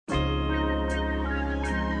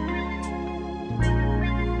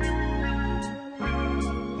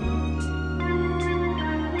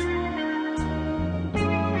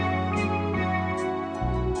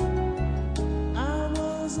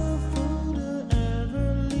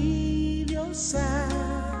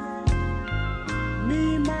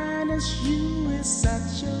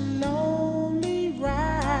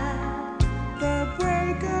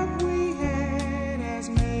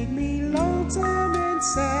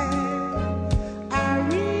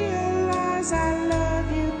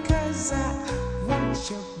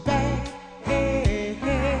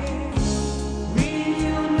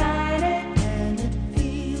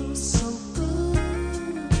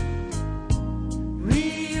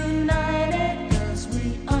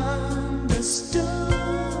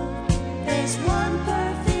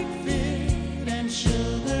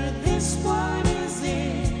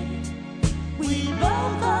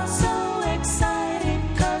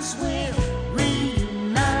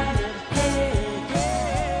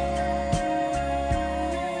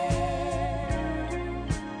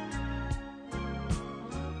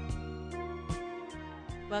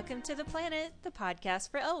Welcome to The Planet, the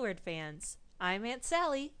podcast for L Word fans. I'm Aunt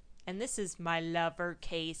Sally, and this is my lover,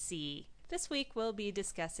 Casey. This week we'll be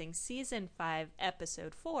discussing Season 5,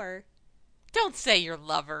 Episode 4. Don't say your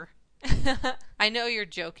lover. I know you're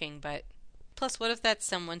joking, but... Plus, what if that's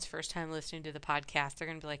someone's first time listening to the podcast? They're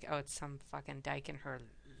going to be like, oh, it's some fucking dyke and her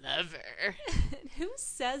lover. Who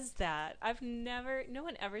says that? No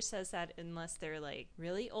one ever says that unless they're like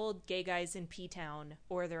really old gay guys in P-Town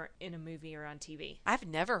or they're in a movie or on TV. I've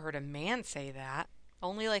never heard a man say that.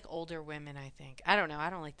 Only like older women, I think. I don't know. I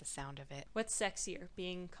don't like the sound of it. What's sexier,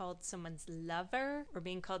 being called someone's lover or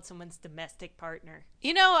being called someone's domestic partner?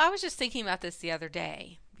 You know, I was just thinking about this the other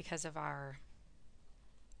day because of our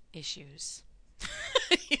issues.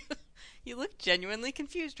 You look genuinely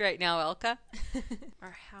confused right now, Elka.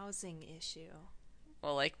 Our housing issue.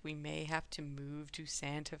 Well, like we may have to move to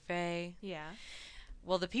Santa Fe. Yeah.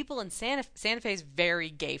 Well, the people in Santa Fe is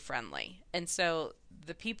very gay friendly. And so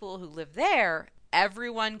the people who live there,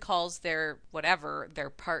 everyone calls their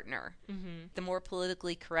partner. Mm-hmm. The more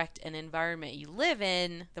politically correct an environment you live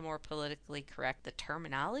in, the more politically correct the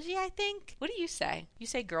terminology, I think. What do you say? You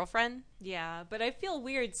say girlfriend? Yeah, but I feel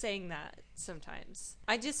weird saying that sometimes.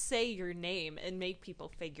 I just say your name and make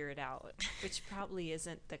people figure it out, which probably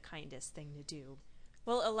isn't the kindest thing to do.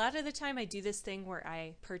 Well, a lot of the time I do this thing where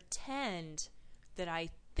I pretend that I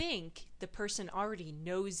think the person already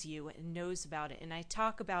knows you and knows about it, and I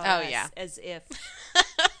talk about us as if...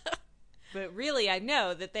 But really, I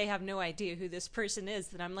know that they have no idea who this person is,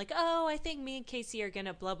 that I'm like, oh, I think me and Casey are going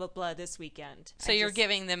to blah, blah, blah this weekend. So you're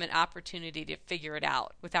giving them an opportunity to figure it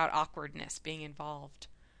out without awkwardness being involved.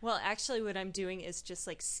 Well, actually, what I'm doing is just,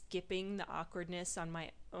 like, skipping the awkwardness on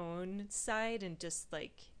my own side and just,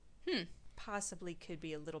 like, possibly could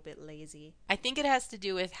be a little bit lazy. I think it has to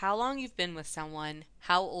do with how long you've been with someone,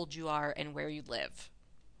 how old you are, and where you live.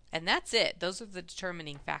 And that's it. Those are the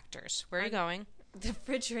determining factors. Where are you going? The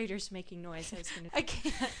refrigerator's making noise. I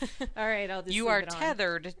can't. All right, I'll just You leave are it on.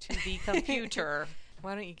 tethered to the computer.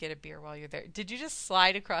 Why don't you get a beer while you're there? Did you just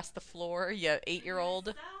slide across the floor, you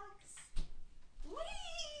 8-year-old?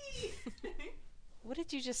 What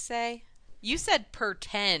did you just say? You said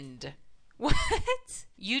pretend. What?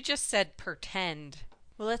 You just said pretend.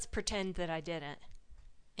 Well, let's pretend that I didn't.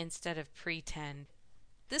 Instead of pretend.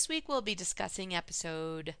 This week we'll be discussing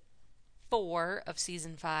episode 4 of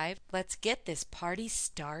season 5. Let's get this party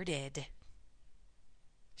started.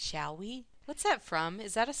 Shall we? What's that from?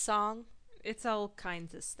 Is that a song? It's all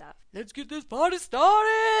kinds of stuff. Let's get this party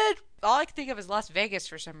started! All I can think of is Las Vegas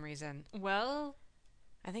for some reason. Well,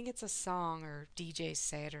 I think it's a song or DJs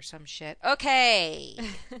say it or some shit. Okay.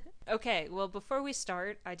 Okay, well, before we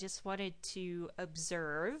start, I just wanted to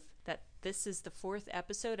observe that this is the 4th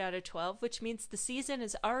episode out of 12, which means the season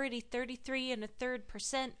is already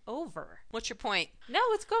 33.33% over. What's your point? No,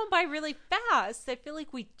 it's going by really fast. I feel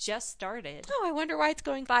like we just started. Oh, I wonder why it's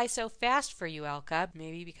going by so fast for you, Elka.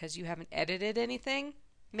 Maybe because you haven't edited anything?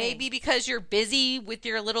 Maybe because you're busy with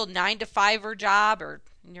your little 9-to-5er job, or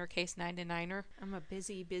in your case, 9-to-9er. I'm a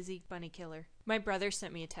busy bunny killer. My brother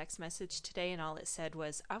sent me a text message today, and all it said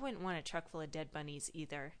was, I wouldn't want a truck full of dead bunnies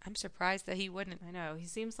either. I'm surprised that he wouldn't. I know. He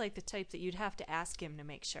seems like the type that you'd have to ask him to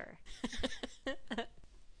make sure.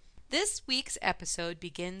 This week's episode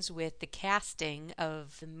begins with the casting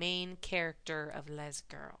of the main character of Les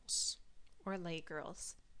Girls. Or Late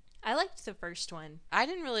Girls. I liked the first one. I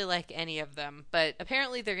didn't really like any of them, but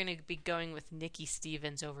apparently they're going to be going with Nikki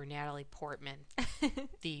Stevens over Natalie Portman,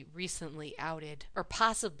 the recently outed, or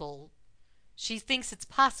possible. She thinks it's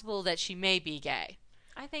possible that she may be gay.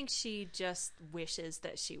 I think she just wishes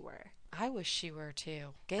that she were. I wish she were too.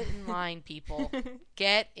 Get in line, people.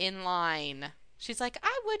 Get in line. She's like,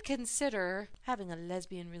 I would consider having a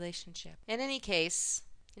lesbian relationship. In any case,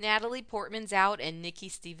 Natalie Portman's out and Nikki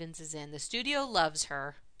Stevens is in. The studio loves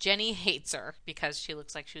her. Jenny hates her because she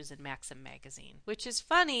looks like she was in Maxim magazine. Which is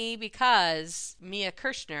funny because Mia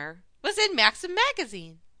Kirshner was in Maxim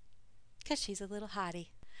magazine. Because she's a little hottie.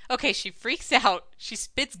 Okay, she freaks out. She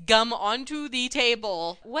spits gum onto the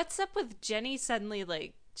table. What's up with Jenny suddenly,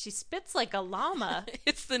 like, she spits like a llama?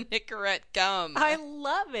 It's the Nicorette gum. I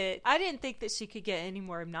love it. I didn't think that she could get any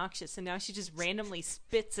more obnoxious, and now she just randomly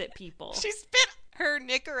spits at people. She spit her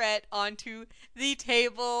Nicorette onto the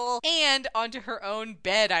table and onto her own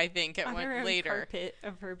bed, I think it went her later. On the carpet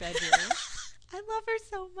of her bedroom. I love her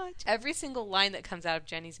so much. Every single line that comes out of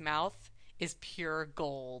Jenny's mouth is pure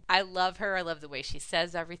gold. I love her. I love the way she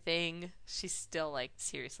says everything. She's still, like,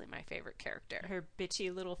 seriously my favorite character. Her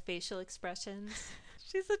bitchy little facial expressions.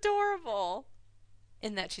 She's adorable.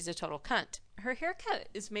 In that she's a total cunt. Her haircut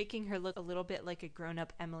is making her look a little bit like a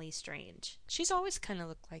grown-up Emily Strange. She's always kind of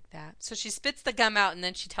looked like that. So she spits the gum out and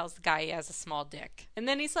then she tells the guy he has a small dick. And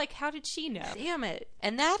then he's like, how did she know? Damn it.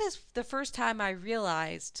 And that is the first time I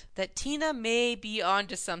realized that Tina may be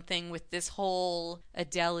onto something with this whole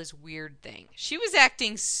Adele is weird thing. She was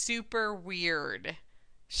acting super weird.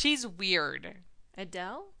 She's weird.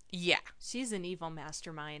 Adele? Yeah. She's an evil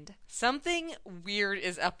mastermind. Something weird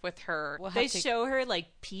is up with her. They show her like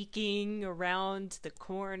peeking around the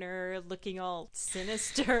corner, looking all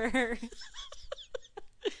sinister.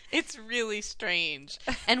 It's really strange.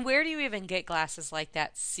 And where do you even get glasses like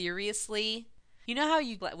that? Seriously? You know how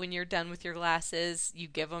you, when you're done with your glasses, you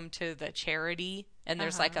give them to the charity, and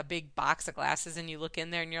there's like a big box of glasses, and you look in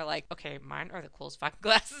there and you're like, okay, mine are the coolest fucking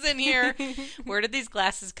glasses in here. Where did these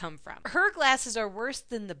glasses come from? Her glasses are worse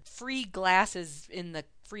than the free glasses in the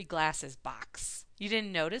free glasses box. You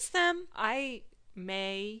didn't notice them? I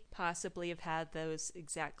may possibly have had those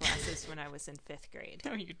exact glasses when I was in 5th grade.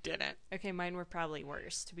 No, you didn't. Okay, mine were probably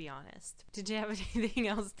worse, to be honest. Did you have anything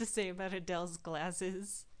else to say about Adele's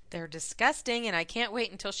glasses? They're disgusting, and I can't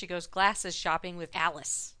wait until she goes glasses shopping with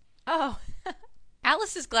Alice. Oh.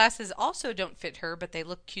 Alice's glasses also don't fit her, but they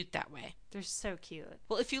look cute that way. They're so cute.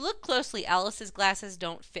 Well, if you look closely, Alice's glasses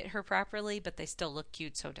don't fit her properly, but they still look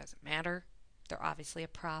cute, so it doesn't matter. They're obviously a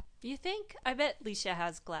prop. You think? I bet Leisha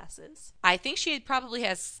has glasses. I think she probably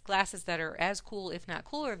has glasses that are as cool, if not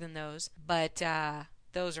cooler than those, but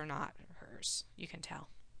those are not hers. You can tell.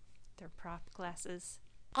 They're prop glasses.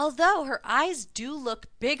 Although her eyes do look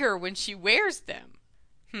bigger when she wears them.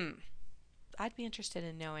 I'd be interested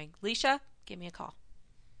in knowing. Leisha, give me a call.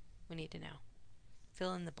 We need to know.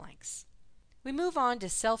 Fill in the blanks. We move on to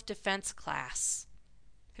self-defense class.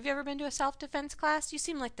 Have you ever been to a self-defense class? You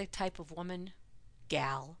seem like the type of woman,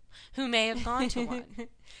 gal, who may have gone to one.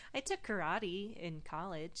 I took karate in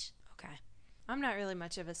college. Okay. I'm not really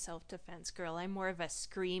much of a self-defense girl. I'm more of a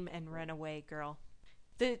scream and run away girl.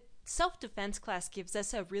 The self-defense class gives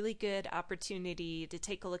us a really good opportunity to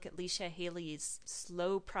take a look at Leisha Haley's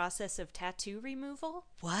slow process of tattoo removal.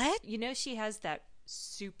 What? You know, she has that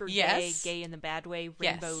super Yes. gay in the bad way,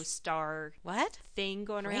 Yes. rainbow star What? thing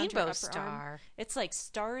going around Rainbow her upper star. arm. It's like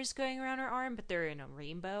stars going around her arm, but they're in a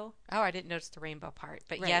rainbow. Oh, I didn't notice the rainbow part.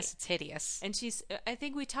 But Right. yes, it's hideous. And I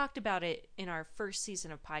think we talked about it in our first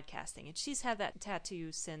season of podcasting, and she's had that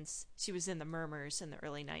tattoo since she was in the Murmurs in the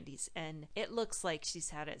early 90s, and it looks like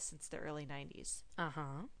she's had it since the early 90s.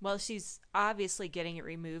 Uh-huh. Well, she's obviously getting it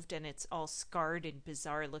removed, and it's all scarred and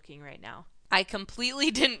bizarre looking right now. I completely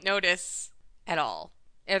didn't notice at all.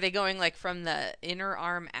 Are they going like from the inner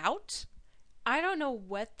arm out? I don't know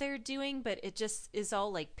what they're doing, but it just is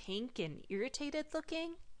all like pink and irritated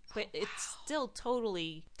looking. But it's still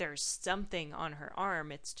totally, there's something on her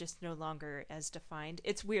arm. It's just no longer as defined.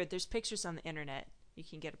 It's weird. There's pictures on the internet. You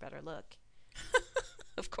can get a better look.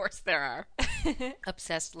 Of course there are.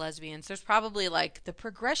 Obsessed lesbians. There's probably like the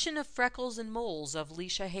progression of freckles and moles of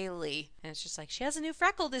Leisha Haley. And it's just like, she has a new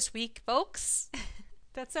freckle this week, folks.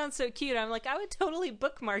 That sounds so cute. I'm like, I would totally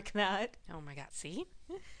bookmark that. Oh my god, see?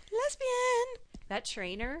 Lesbian! That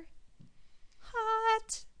trainer,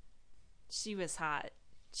 hot. She was hot.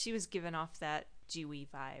 She was giving off that Jewy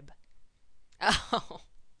vibe. Oh.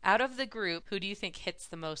 Out of the group, who do you think hits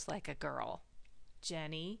the most like a girl?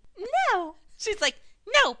 Jenny. No! She's like,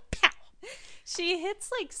 no, pow! She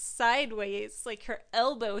hits like sideways, like her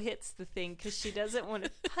elbow hits the thing because she doesn't want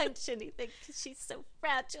to punch anything because she's so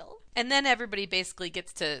fragile. And then everybody basically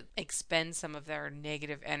gets to expend some of their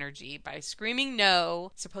negative energy by screaming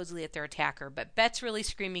no, supposedly at their attacker. But Bet's really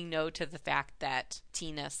screaming no to the fact that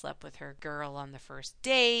Tina slept with her girl on the first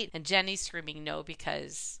date. And Jenny's screaming no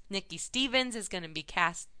because Nikki Stevens is going to be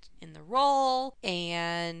cast in the role,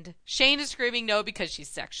 and Shane is screaming no because she's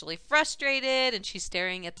sexually frustrated and she's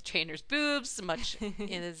staring at the trainer's boobs much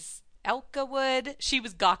as Elka would. She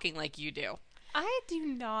was gawking like you do. I do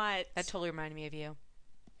not. That totally reminded me of you.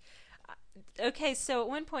 Okay, so at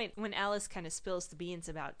one point when Alice kind of spills the beans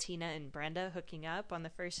about Tina and Brenda hooking up on the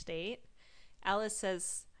first date, Alice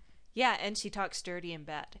says, yeah, and she talks dirty in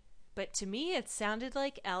bed. But to me it sounded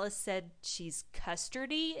like Alice said she's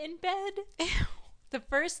custardy in bed. Ew. The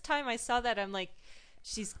first time I saw that, I'm like,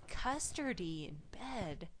 she's custardy in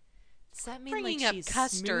bed. Does that mean Bringing like up she's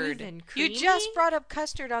custard. smooth and creamy? You just brought up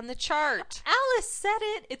custard on the chart. Alice said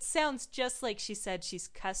it. It sounds just like she said she's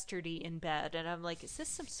custardy in bed. And I'm like, is this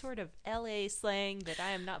some sort of LA slang that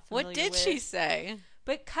I am not familiar What with? did she say?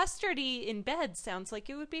 But custardy in bed sounds like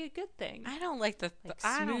it would be a good thing. I don't like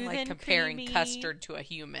I don't smooth like and comparing creamy. custard to a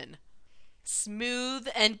human. Smooth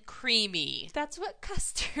and creamy. That's what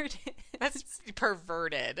custard is. That's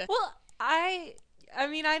perverted. Well, I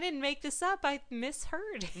mean, I didn't make this up. I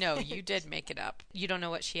misheard. No, you did make it up. You don't know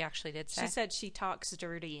what she actually did say? She said she talks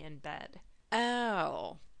dirty in bed.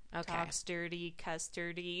 Oh, okay. Talks dirty, cuss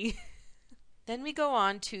dirty. Then we go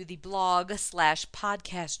on to the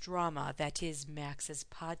blog/podcast drama that is Max's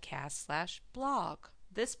podcast/blog.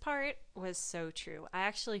 This part was so true. I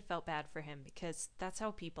actually felt bad for him because that's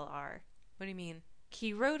how people are. What do you mean?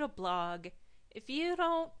 He wrote a blog. If you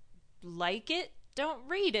don't like it, don't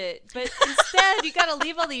read it. But instead, you gotta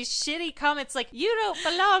leave all these shitty comments like, you don't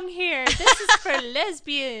belong here. This is for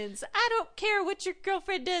lesbians. I don't care what your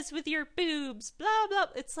girlfriend does with your boobs. Blah, blah.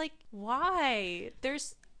 It's like, why?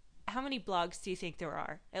 How many blogs do you think there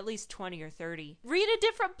are? At least 20 or 30. Read a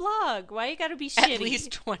different blog. Why you gotta be shitty? At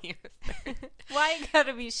least 20 or 30. Why you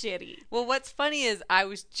gotta be shitty? Well, what's funny is I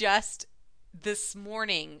was just this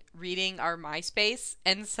morning reading our MySpace,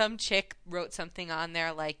 and some chick wrote something on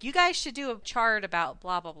there like, you guys should do a chart about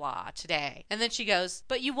blah blah blah today, and then she goes,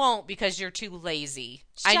 but you won't because you're too lazy.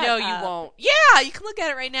 Shut I know up. you won't. Yeah, you can look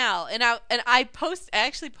at it right now. And I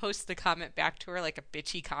actually posted the comment back to her, like a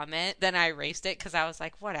bitchy comment. Then I erased it because I was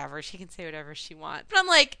like, whatever, she can say whatever she wants. But I'm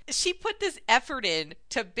like, she put this effort in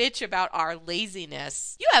to bitch about our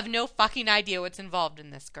laziness. You have no fucking idea what's involved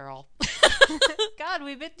in this, girl. God,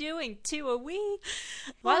 we've been doing 2 a week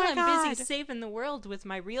while I'm God. busy saving the world with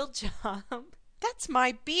my real job. That's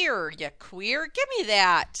my beer, you queer. Give me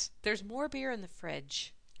that. There's more beer in the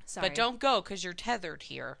fridge. Sorry. But don't go because you're tethered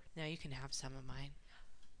here. No, you can have some of mine.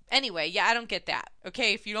 Anyway, yeah, I don't get that.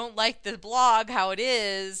 Okay, if you don't like the blog, how it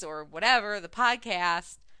is, or whatever, the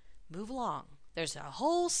podcast, move along. There's a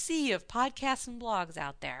whole sea of podcasts and blogs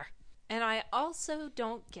out there. And I also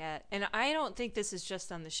don't get, and I don't think this is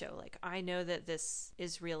just on the show, like, I know that this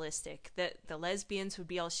is realistic, that the lesbians would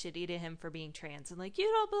be all shitty to him for being trans, and like,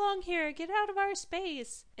 you don't belong here, get out of our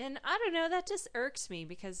space. And I don't know, that just irks me,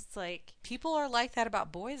 because it's like, People are like that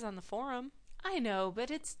about boys on the forum. I know,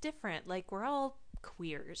 but it's different, like, we're all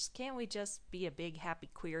queers. Can't we just be a big, happy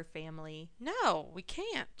queer family? No, we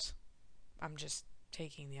can't. I'm just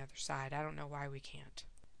taking the other side. I don't know why we can't.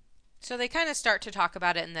 So they kind of start to talk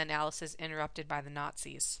about it, and then Alice is interrupted by the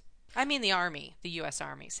Nazis. I mean the army, the U.S.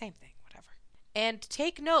 Army, same thing, whatever. And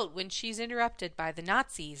take note, when she's interrupted by the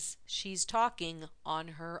Nazis, she's talking on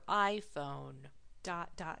her iPhone. ...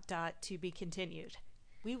 To be continued.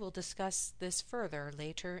 We will discuss this further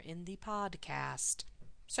later in the podcast.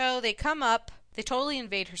 So they come up, they totally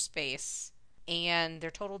invade her space, and they're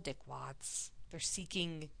total dickwads. They're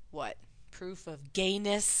seeking, what? Proof of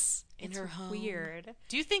gayness in her home. Weird.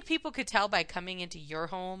 Do you think people could tell by coming into your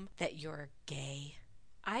home that you're gay?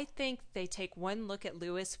 I think they take one look at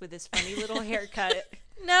Lewis with his funny little haircut,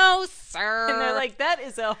 No, sir. and they're like, that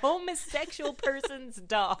is a homosexual person's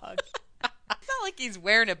dog. It's not like he's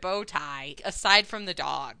wearing a bow tie, aside from the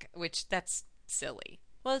dog, which that's silly.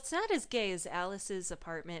 Well, it's not as gay as Alice's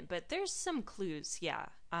apartment, but there's some clues, yeah.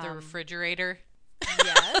 The refrigerator.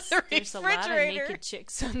 Yes, The there's a lot of refrigerator. naked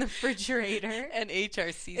chicks on the refrigerator. And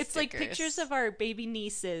HRC It's like stickers. pictures of our baby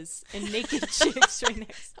nieces and naked chicks right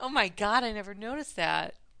next. Oh my god, I never noticed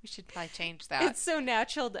that. We should probably change that. It's so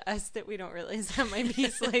natural to us that we don't realize that might be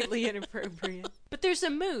slightly inappropriate. But there's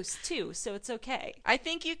a moose, too, so it's okay. I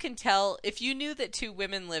think you can tell if you knew that 2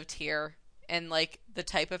 women lived here and like the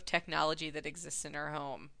type of technology that exists in our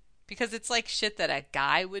home. Because it's like shit that a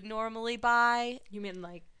guy would normally buy. You mean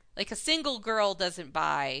like Like a single girl doesn't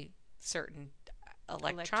buy certain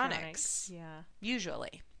electronics. Yeah.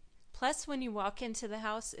 Usually. Plus, when you walk into the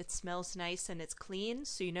house, it smells nice and it's clean,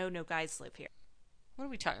 so you know no guys live here. What are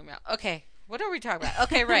we talking about? Okay. What are we talking about?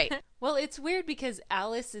 Okay, right. Well, it's weird because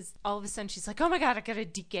Alice is, all of a sudden, she's like, oh my god, I gotta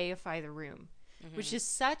de-gayify the room. Mm-hmm. Which is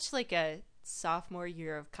such like a sophomore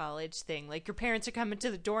year of college thing. Like, your parents are coming to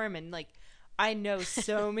the dorm and like, I know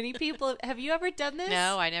so many people. Have you ever done this?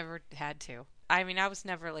 No, I never had to. I mean, I was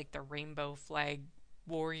never like the rainbow flag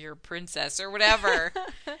warrior princess or whatever.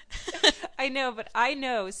 I know, but I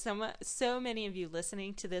know so many of you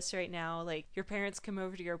listening to this right now, like, your parents come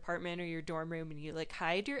over to your apartment or your dorm room and you, like,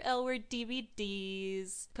 hide your L-word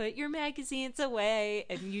DVDs, put your magazines away,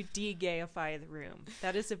 and you de-gayify the room.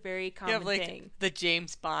 That is a very common You have, like, thing. the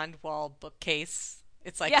James Bond wall bookcase.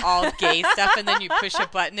 It's, like, all gay stuff, and then you push a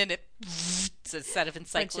button and it's a set of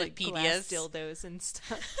Bunch of encyclopedias. glass dildos and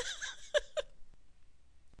stuff.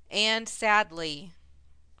 And, sadly,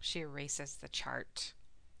 she erases the chart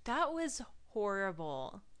That was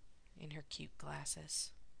horrible. in her cute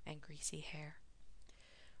glasses and greasy hair.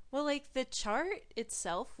 Well, like, the chart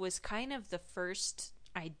itself was kind of the first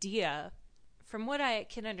idea. From what I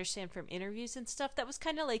can understand from interviews and stuff, that was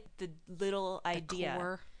kind of like the little idea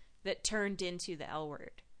core. that turned into the L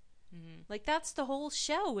word. Mm-hmm. Like, that's the whole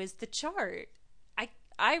show, is the chart. I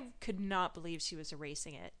I could not believe she was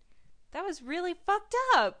erasing it. That was really fucked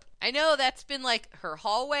up. I know that's been like her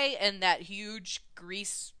hallway and that huge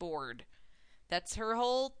grease board. That's her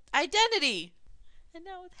whole identity. And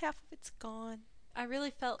now half of it's gone. I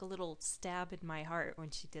really felt a little stab in my heart when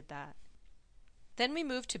she did that. Then we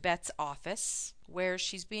move to Bet's office, where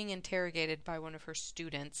she's being interrogated by one of her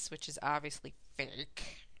students, which is obviously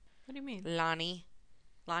fake. What do you mean? Lonnie.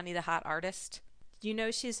 Lonnie, the hot artist. You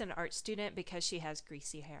know she's an art student because she has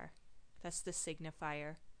greasy hair. That's the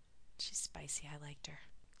signifier. She's spicy. I liked her.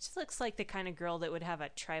 She looks like the kind of girl that would have a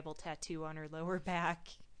tribal tattoo on her lower back.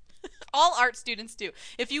 All art students do.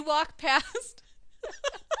 If you walk past...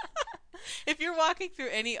 If you're walking through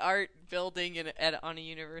any art building on a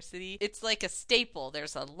university, it's like a staple.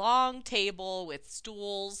 There's a long table with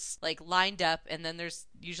stools like lined up, and then there's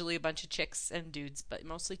usually a bunch of chicks and dudes, but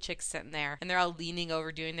mostly chicks sitting there, and they're all leaning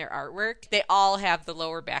over doing their artwork. They all have the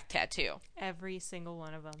lower back tattoo. Every single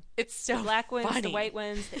one of them. It's so the black ones, funny. The white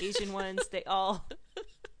ones, the Asian ones, they all...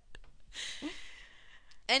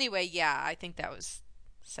 Anyway, yeah, I think that was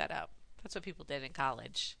set up. That's what people did in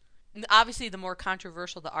college. Obviously, the more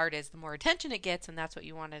controversial the art is, the more attention it gets, and that's what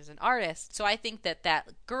you want as an artist. So I think that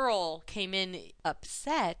girl came in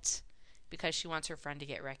upset because she wants her friend to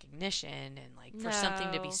get recognition and like for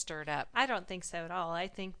something to be stirred up. I don't think so at all. I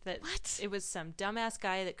think that it was some dumbass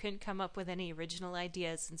guy that couldn't come up with any original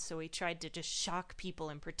ideas, and so he tried to just shock people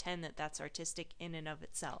and pretend that that's artistic in and of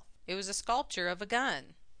itself. It was a sculpture of a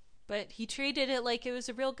gun. But he treated it like it was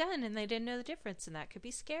a real gun, and they didn't know the difference, and that could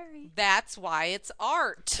be scary. That's why it's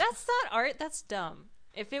art. That's not art. That's dumb.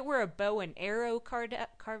 If it were a bow and arrow carved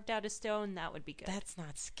out of stone, that would be good. That's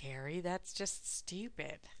not scary. That's just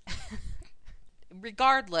stupid.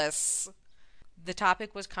 Regardless, the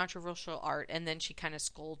topic was controversial art, and then she kind of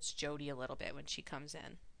scolds Jody a little bit when she comes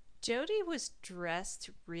in. Jody was dressed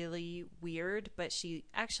really weird, but she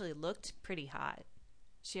actually looked pretty hot.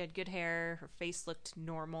 She had good hair. Her face looked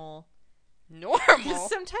normal. Normal?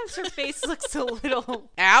 Sometimes her face looks a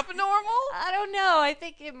little... abnormal? I don't know. I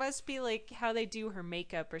think it must be like how they do her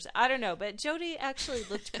makeup or something. I don't know, but Jody actually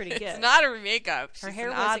looked pretty good. It's not her makeup. She's her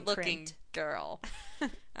hair an wasn't odd-looking crimped. girl.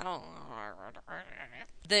 I don't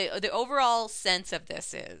know. The overall sense of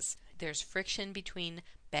this is there's friction between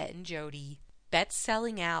Bet and Jody. Bet's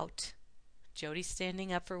selling out. Jody's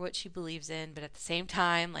standing up for what she believes in, but at the same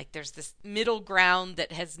time, like there's this middle ground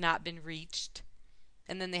that has not been reached.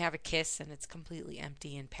 And then they have a kiss, and it's completely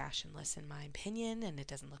empty and passionless, in my opinion, and it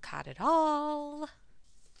doesn't look hot at all.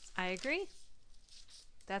 I agree.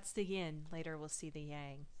 That's the yin. Later we'll see the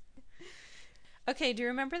yang. Okay, do you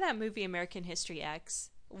remember that movie American History X?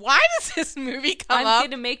 Why does this movie come up? I'm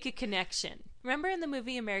going to make a connection. Remember in the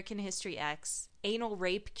movie American History X, anal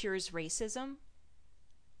rape cures racism?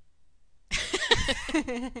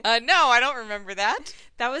 No, I don't remember that.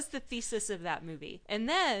 That was the thesis of that movie. And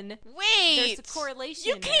then wait, there's a correlation.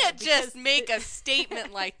 You can't just make a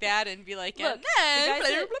statement like that and be like, look, and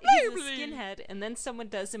then he's a skinhead, and then someone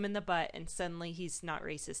does him in the butt, and suddenly he's not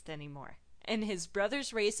racist anymore. And his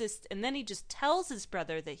brother's racist, and then he just tells his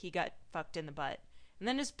brother that he got fucked in the butt. And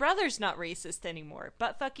then his brother's not racist anymore.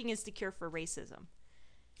 Butt fucking is the cure for racism.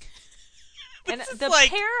 And the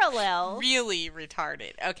like parallel... really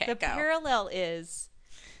retarded. Okay, the go. parallel is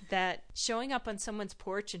that showing up on someone's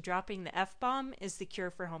porch and dropping the F-bomb is the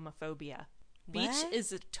cure for homophobia. Beach What?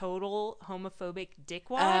 is a total homophobic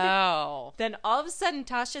dickwad. Oh. Then all of a sudden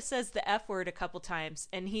Tasha says the F word a couple times,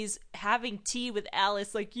 and he's having tea with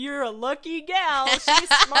Alice like, you're a lucky gal. She's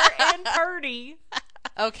smart and purty.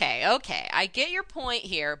 Okay. I get your point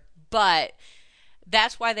here, but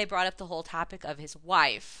that's why they brought up the whole topic of his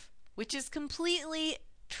wife, which is completely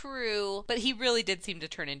true, but he really did seem to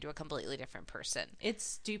turn into a completely different person. It's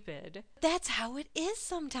stupid. That's how it is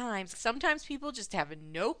sometimes. Sometimes people just have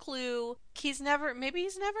no clue. Maybe he's never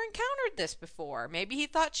encountered this before. Maybe he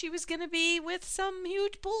thought she was going to be with some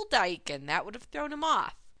huge bull dyke, and that would have thrown him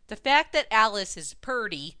off. The fact that Alice is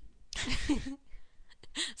purty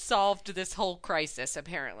solved this whole crisis,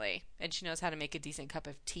 apparently. And she knows how to make a decent cup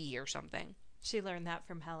of tea or something. She learned that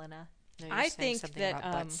from Helena. No, you're I saying think something that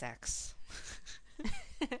about butt sex.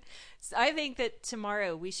 So I think that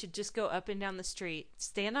tomorrow we should just go up and down the street,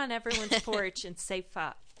 stand on everyone's porch, and say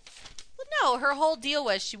fuck. Well, no, her whole deal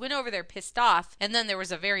was she went over there pissed off, and then there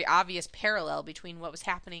was a very obvious parallel between what was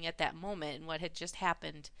happening at that moment and what had just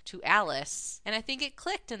happened to Alice. And I think it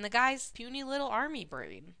clicked in the guy's puny little army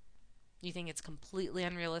brain. You think it's completely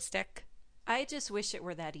unrealistic? I just wish it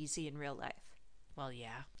were that easy in real life. Well,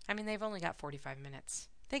 yeah. I mean, they've only got 45 minutes.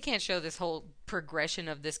 They can't show this whole progression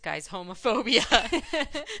of this guy's homophobia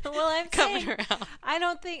Well, I'm coming saying, around. I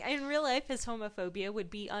don't think in real life his homophobia would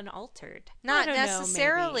be unaltered. Not I don't know,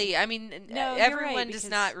 necessarily. maybe. I mean, No, you're everyone right, does because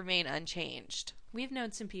not remain unchanged. We've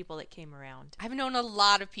known some people that came around. I've known a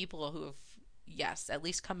lot of people who have, yes, at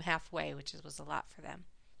least come halfway, which was a lot for them.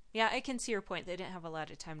 Yeah, I can see your point. They didn't have a lot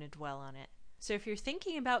of time to dwell on it. So if you're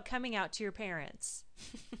thinking about coming out to your parents,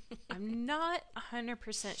 I'm not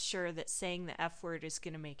 100% sure that saying the F word is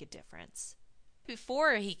going to make a difference.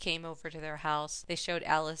 Before he came over to their house, they showed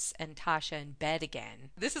Alice and Tasha in bed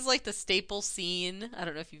again. This is like the staple scene. I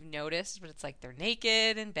don't know if you've noticed, but it's like they're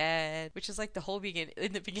naked in bed, which is like the whole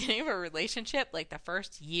in the beginning of a relationship, like the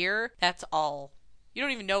first year, that's all. You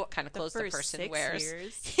don't even know what kind of clothes the person wears.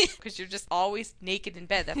 Because you're just always naked in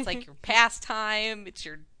bed. That's like your pastime, it's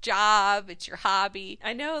your job, it's your hobby.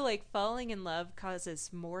 I know, like, falling in love causes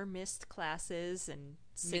more missed classes and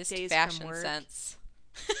sick Missed days fashion from work. sense.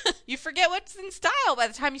 You forget what's in style by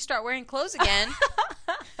the time you start wearing clothes again.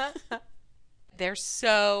 They're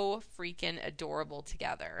so freaking adorable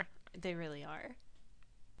together. They really are.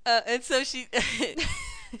 And so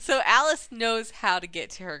so Alice knows how to get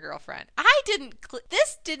to her girlfriend.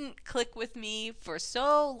 This didn't click with me for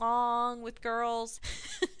so long with girls.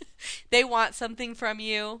 They want something from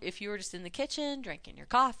you. If you were just in the kitchen, drinking your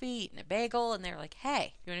coffee, eating a bagel, and they're like,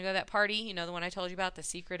 hey, you want to go to that party? You know, the one I told you about, the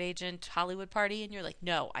secret agent Hollywood party? And you're like,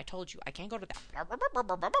 no, I told you, I can't go to that.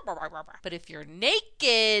 But if you're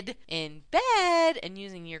naked in bed and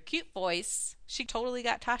using your cute voice, she totally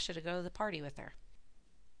got Tasha to go to the party with her.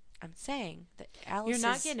 I'm saying that Alice You're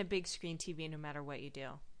not getting a big screen TV no matter what you do.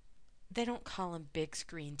 They don't call them big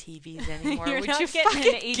screen TVs anymore. You're Would not you getting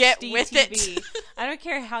fucking an HD get with TV. it? I don't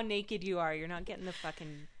care how naked you are. You're not getting the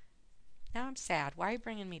fucking... Now I'm sad. Why are you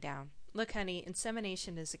bringing me down? Look, honey,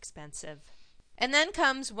 insemination is expensive. And then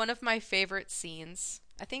comes one of my favorite scenes.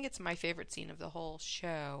 I think it's my favorite scene of the whole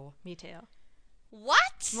show. Me too.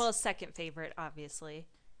 What? Well, second favorite, obviously.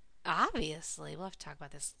 Obviously. We'll have to talk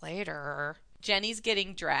about this later. Jenny's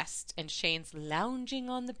getting dressed, and Shane's lounging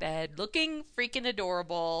on the bed, looking freaking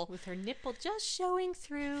adorable. With her nipple just showing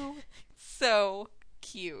through. So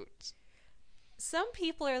cute. Some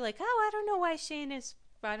people are like, oh, I don't know why Shane is...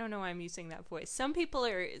 I don't know why I'm using that voice. Some people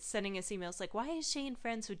are sending us emails like, why is Shane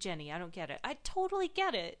friends with Jenny? I don't get it. I totally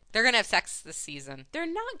get it. They're going to have sex this season. They're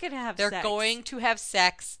not going to have They're sex. going to have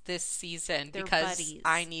sex this season They're because buddies.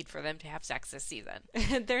 I need for them to have sex this season.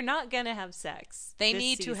 They're not going to have sex. They this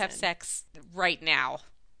need to have season. sex right now.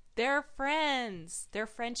 They're friends. Their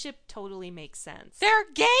friendship totally makes sense. They're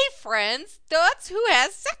gay friends. That's who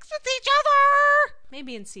has sex with each other.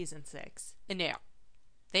 Maybe in season 6. No.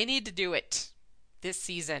 They need to do it this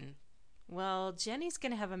season. Well, Jenny's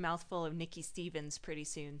going to have a mouthful of Nikki Stevens pretty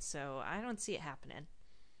soon, so I don't see it happening.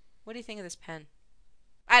 What do you think of this pen?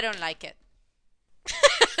 I don't like it.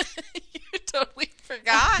 You totally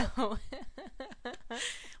forgot. Oh.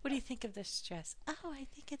 What do you think of this dress? Oh, I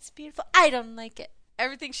think it's beautiful. I don't like it.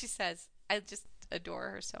 Everything she says, I just adore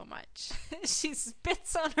her so much. She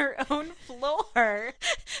spits on her own floor.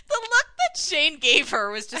 The look that Shane gave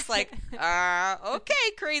her was just like, okay,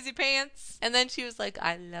 crazy pants. And then she was like,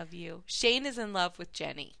 I love you. Shane is in love with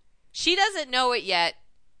Jenny. She doesn't know it yet,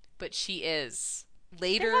 but she is.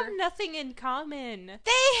 Later, They have nothing in common. they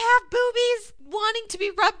have boobies wanting to be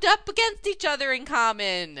rubbed up against each other in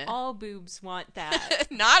common. All boobs want that.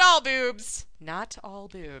 Not all boobs. Not all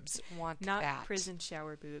boobs want Not that. prison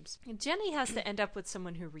shower boobs. Jenny has to end up with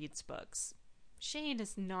someone who reads books. Shane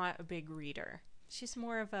is not a big reader. She's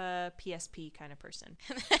more of a PSP kind of person.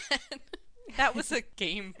 That was a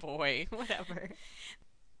Game Boy. Whatever.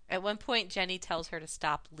 At one point, Jenny tells her to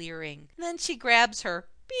stop leering. And then she grabs her,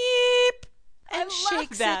 beep, and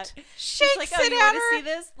shakes that. it. She's Shakes like, oh, it you at want to her. see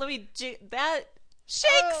this? Let me... that...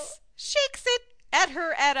 Shakes it at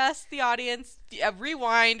her, at us, the audience.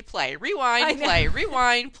 Rewind, play, rewind, I know. play,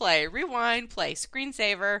 rewind, play, rewind, play.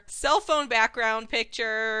 Screensaver. Cell phone background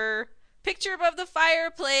picture. Picture above the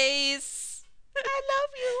fireplace. I love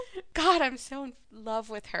you. God, I'm so in love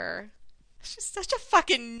with her. She's such a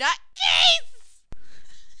fucking nutcase.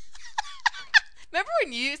 Remember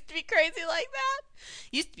when you used to be crazy like that?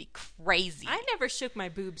 You used to be crazy. I never shook my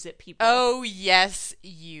boobs at people. Oh, yes,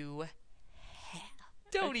 you have.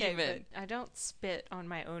 Don't Okay, even. but I don't spit on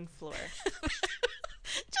my own floor.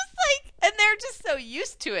 Just like, and they're just so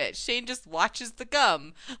used to it. Shane just watches the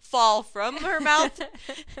gum fall from her mouth to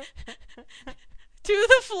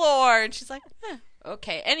the floor. And she's like,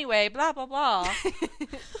 okay, anyway, blah, blah, blah.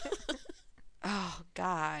 Oh,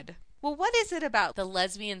 God. Well, what is it about the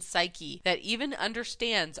lesbian psyche that even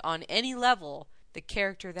understands on any level the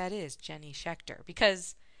character that is Jenny Schechter?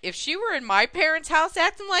 Because if she were in my parents' house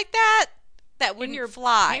acting like that, that wouldn't your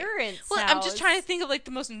fly. Parents' Well, house. I'm just trying to think of like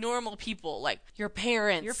the most normal people, like your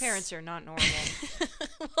parents. Your parents are not normal.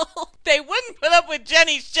 Well, they wouldn't put up with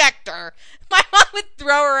Jenny Schechter. My mom would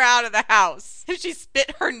throw her out of the house if she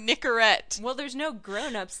spit her Nicorette. Well, there's no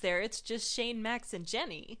grown-ups there. It's just Shane, Max, and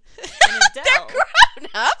Jenny. And They're Adele.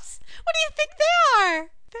 grown-ups. What do you think they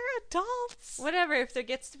are? They're adults. Whatever. If there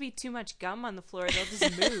gets to be too much gum on the floor, they'll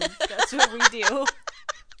just move. That's what we do.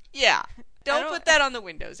 Yeah. Don't don't- put that on the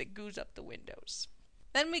windows. It goos up the windows.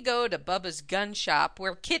 Then we go to Bubba's gun shop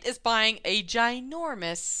where Kit is buying a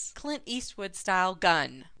ginormous Clint Eastwood style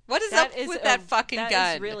gun. What is up with that fucking gun?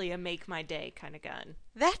 That is really a make my day kind of gun.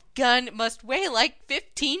 That gun must weigh like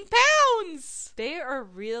 15 pounds. They are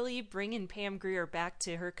really bringing Pam Grier back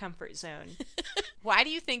to her comfort zone. Why do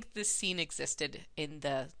you think this scene existed in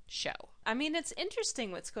the show? I mean, it's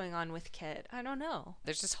interesting what's going on with Kit. I don't know.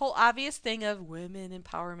 There's this whole obvious thing of women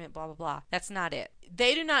empowerment, blah, blah, blah. That's not it.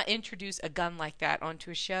 They do not introduce a gun like that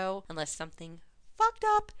onto a show unless something fucked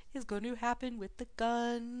up is going to happen with the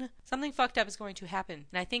gun. Something fucked up is going to happen.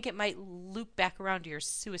 And I think it might loop back around to your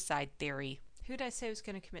suicide theory. Who did I say was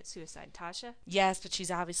going to commit suicide? Tasha? Yes, but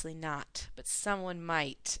she's obviously not. But someone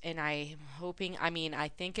might. And I'm hoping, I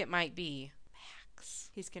think it might be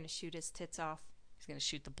Max. He's going to shoot his tits off. He's going to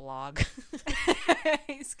shoot the blog.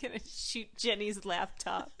 He's going to shoot Jenny's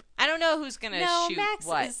laptop. I don't know who's going to shoot Max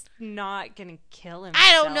what. is not going to kill himself.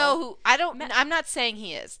 I don't know who. I'm not saying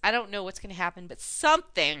he is. I don't know what's going to happen, but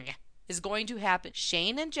something is going to happen.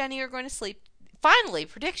 Shane and Jenny are going to sleep. Finally,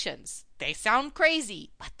 predictions. They sound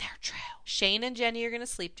crazy, but they're true. Shane and Jenny are going to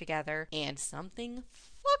sleep together, and something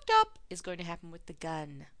fucked up is going to happen with the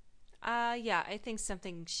gun. Yeah, I think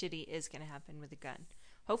something shitty is going to happen with the gun.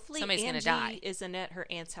 Hopefully Somebody's Angie gonna die. isn't at her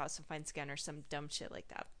aunt's house and finds a gun or some dumb shit like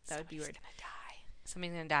that. That would be weird.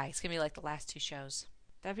 Somebody's going to die. It's going to be like the last two shows.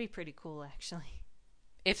 That'd be pretty cool, actually.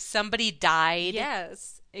 If somebody died.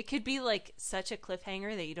 Yes. It could be like such a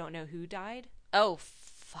cliffhanger that you don't know who died. Oh,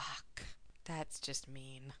 fuck. That's just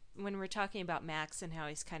mean. When we're talking about Max and how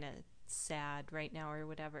he's kind of sad right now or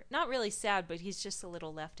whatever. Not really sad, but he's just a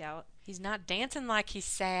little left out. He's not dancing like he's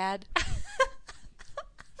sad.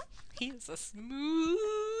 He's a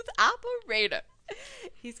smooth operator.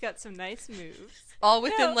 He's got some nice moves. All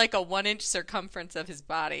within like a 1-inch circumference of his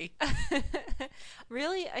body.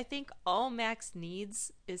 Really, I think all Max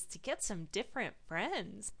needs is to get some different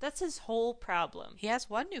friends. That's his whole problem. He has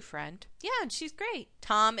one new friend. Yeah, and she's great.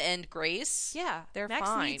 Tom and Grace. Yeah, They're Max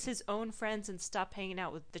fine. needs his own friends and stop hanging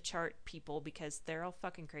out with the chart people because they're all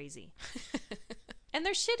fucking crazy. And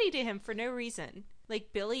they're shitty to him for no reason.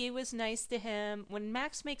 Like, Billy was nice to him. When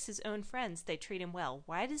Max makes his own friends, they treat him well.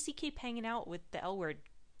 Why does he keep hanging out with the L word?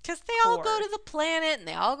 Because they all go to the Planet and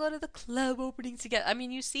they all go to the club openings together. I mean,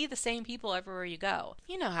 you see the same people everywhere you go.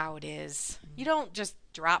 You know how it is. You don't just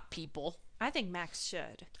drop people. I think Max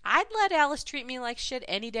should. I'd let Alice treat me like shit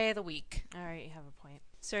any day of the week. All right, you have a point.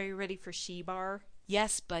 So are you ready for She-Bar?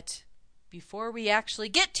 Yes, but before we actually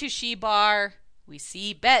get to She-Bar, we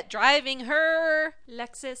see Bet driving her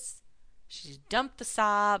Lexus. She's dumped the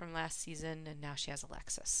Saab from last season, and now she has a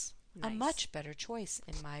Lexus. Nice. A much better choice,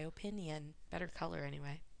 in my opinion. Better color,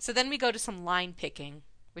 anyway. So then we go to some line picking,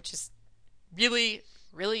 which is really,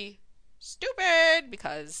 really stupid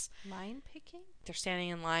because Line picking? they're standing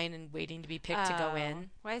in line and waiting to be picked to go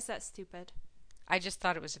in. Why is that stupid? I just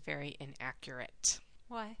thought it was very inaccurate.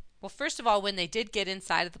 Why? Well, first of all, when they did get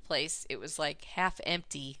inside of the place, it was like half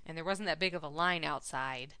empty, and there wasn't that big of a line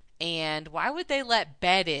outside. And why would they let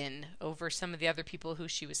Bet in over some of the other people who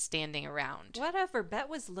she was standing around? Whatever. Bet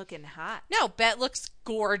was looking hot. No, Bet looks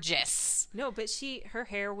gorgeous. No, but her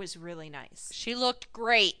hair was really nice. She looked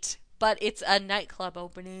great. But it's a nightclub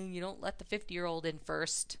opening. You don't let the 50-year-old in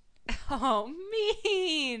first. Oh,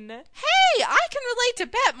 mean. Hey, I can relate to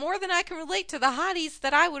Bet more than I can relate to the hotties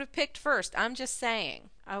that I would have picked first. I'm just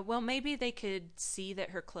saying. Well, maybe they could see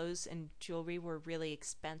that her clothes and jewelry were really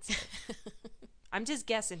expensive. I'm just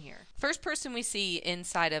guessing here. First person we see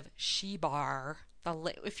inside of She-Bar.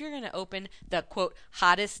 If you're going to open the, quote,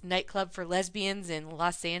 hottest nightclub for lesbians in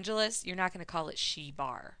Los Angeles, you're not going to call it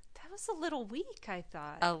She-Bar. That was a little weak, I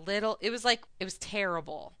thought. It was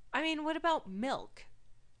terrible. I mean, what about Milk?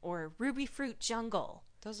 Or Ruby Fruit Jungle?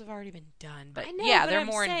 Those have already been done, but I know, yeah, but they're I'm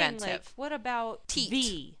more saying, inventive. Like, what about Teat.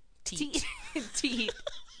 V? Teat. Teat.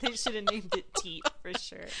 They should have named it Teat for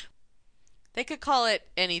sure. They could call it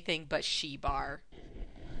anything but She-Bar.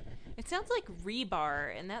 It sounds like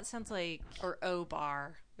Rebar, and that sounds like... Or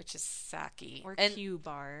O-Bar, which is sake. Or And Q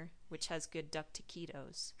Bar, which has good duck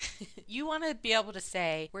taquitos. you want to be able to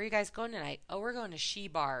say, where are you guys going tonight? Oh, we're going to She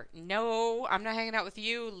Bar. No, I'm not hanging out with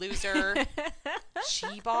you, loser.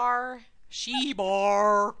 She Bar? She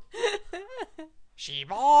Bar. She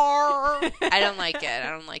Bar. I don't like it. I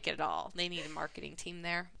don't like it at all. They need a marketing team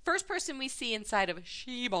there. First person we see inside of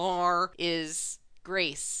She Bar is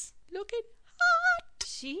Grace. Looking hot.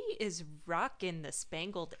 She is rocking the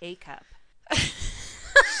spangled A cup.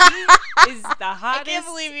 She is the I hottest. can't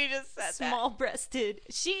believe you just said that. Small-breasted.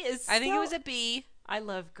 She is. I think it so- was a B. I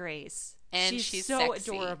love Grace, And she's she's so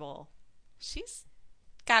sexy. adorable. She's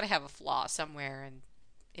got to have a flaw somewhere, and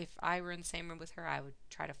if I were in the same room with her, I would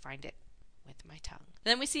try to find it with my tongue.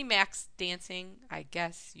 Then we see Max dancing. I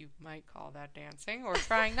guess you might call that dancing, or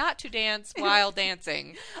trying not to dance while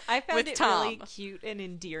dancing. I found with it Tom. really cute and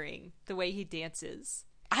endearing the way he dances.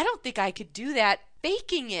 I don't think I could do that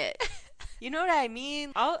faking it. You know what I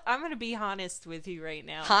mean? I'm gonna be honest with you right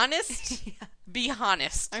now. Honest? Yeah. Be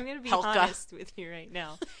honest. I'm gonna be Helga. honest with you right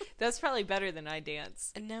now. That's probably better than I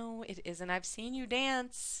dance. No, it isn't. I've seen you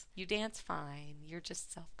dance. You dance fine. You're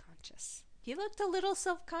just self-conscious. He looked a little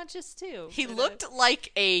self-conscious too. He at looked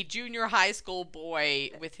like a junior high school boy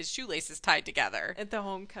with his shoelaces tied together. at the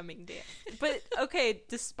homecoming dance. But okay,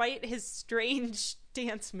 despite his strange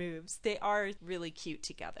dance moves, they are really cute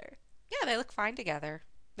together. Yeah, they look fine together.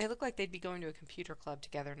 They look like they'd be going to a computer club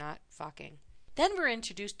together, not fucking. Then we're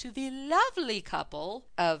introduced to the lovely couple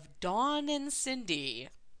of Dawn and Cindy.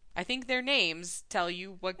 I think their names tell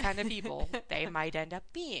you what kind of people they might end up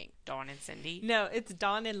being. Dawn and Cindy. No, it's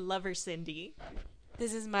Dawn and lover Cindy.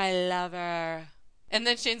 This is my lover. And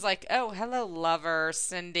then Shane's like, oh, hello, lover,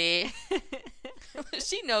 Cindy.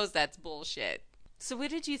 She knows that's bullshit. So what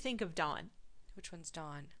did you think of Dawn, Which one's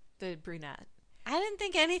Dawn? the brunette? I didn't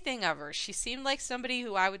think anything of her. She seemed like somebody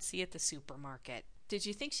who I would see at the supermarket. Did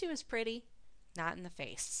you think she was pretty? Not in the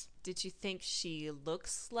face. Did you think she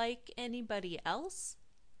looks like anybody else?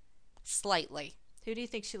 Slightly. Who do you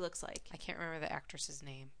think she looks like? I can't remember the actress's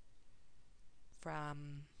name.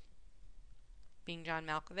 From being John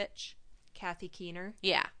Malkovich? Kathy Keener.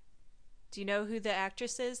 Yeah. Do you know who the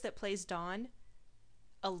actress is that plays Dawn?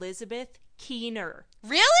 Elizabeth Keener.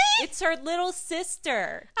 Really? It's her little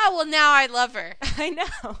sister. Oh, well, now I love her. I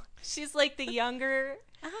know. She's like the younger,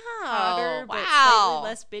 Oh, hotter, but wow. slightly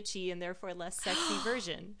less bitchy and therefore less sexy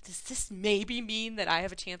version. Does this maybe mean that I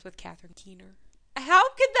have a chance with Catherine Keener? How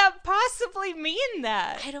could that possibly mean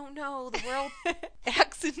that? I don't know. The world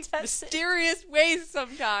acts in That's- mysterious ways Her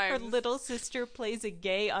sometimes. little sister plays a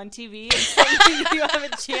gay on TV and saying you have a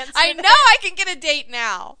chance. I with know I can get a date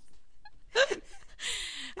now.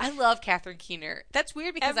 I love Catherine Keener. That's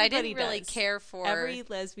weird because I Everybody didn't really does. care for... Every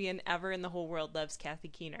lesbian ever in the whole world loves Kathy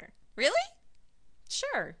Keener. Really?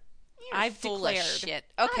 Sure. You're I've full of declared. shit.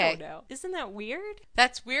 I Okay. don't know. Isn't that weird?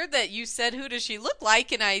 That's weird that you said who does she look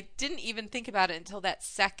like, and I didn't even think about it until that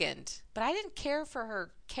second. But I didn't care for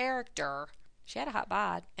her character. She had a hot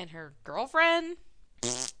bod. And her girlfriend?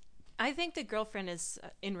 I think the girlfriend is,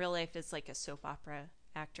 in real life, is like a soap opera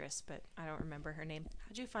actress, but I don't remember her name.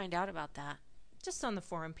 How'd you find out about that? Just on the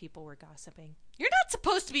forum, people were gossiping. You're not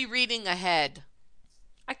supposed to be reading ahead.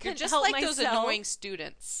 I You're couldn't just help like myself. those annoying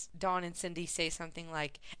students. Dawn and Cindy say something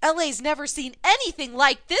like, LA's never seen anything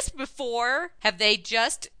like this before. Have they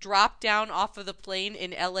just dropped down off of the plane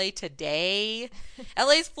in LA today?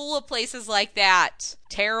 LA's full of places like that.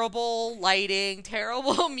 Terrible lighting,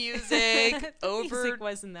 terrible music, The over... music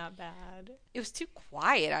wasn't that bad. It was too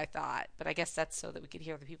quiet, I thought. But I guess that's so that we could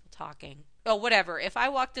hear the people talking. Oh, whatever. If I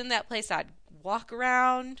walked in that place, I'd walk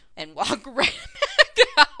around and walk right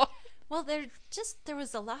back out. Well, there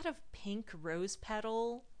was a lot of pink rose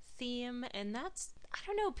petal theme, and that's, I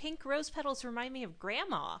don't know, pink rose petals remind me of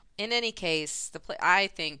grandma. In any case, I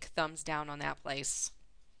think thumbs down on that place.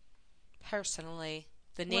 Personally,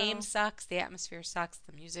 the name Well- sucks, the atmosphere sucks,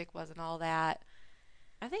 the music wasn't all that.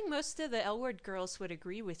 I think most of the L Word girls would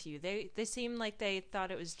agree with you. They seemed like they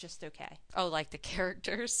thought it was just okay. Oh, like the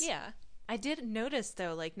characters? Yeah. I did notice,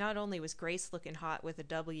 though, like, not only was Grace looking hot with a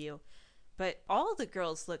W, but all the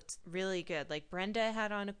girls looked really good. Like, Brenda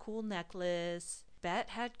had on a cool necklace. Bet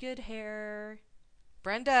had good hair.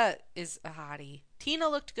 Brenda is a hottie. Tina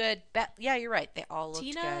looked good. Yeah, you're right. They all looked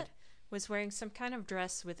Tina good. was wearing some kind of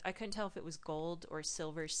dress with, I couldn't tell if it was gold or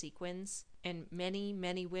silver sequins. And many,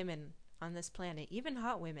 many women on this planet, even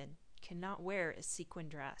hot women, cannot wear a sequin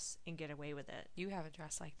dress and get away with it. You have a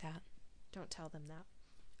dress like that. Don't tell them that.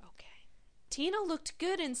 Okay. Tina looked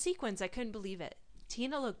good in sequins. I couldn't believe it.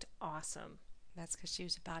 Tina looked awesome. That's because she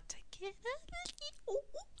was about to get...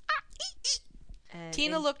 And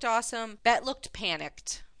Tina looked awesome. Bet looked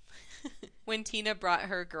panicked. when Tina brought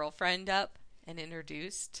her girlfriend up and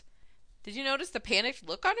introduced. Did you notice the panicked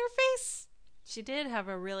look on her face? She did have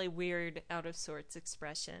a really weird, out of sorts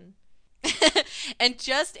expression. And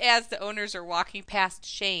just as the owners are walking past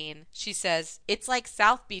Shane, she says, "It's like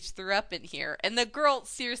South Beach threw up in here." And the girl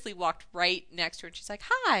seriously walked right next to her and she's like,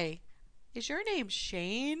 "Hi, is your name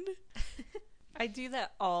Shane?" I do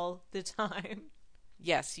that all the time.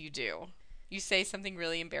 Yes, you do. You say something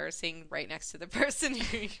really embarrassing right next to the person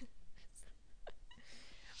who...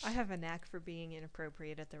 I have a knack for being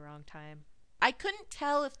inappropriate at the wrong time. I couldn't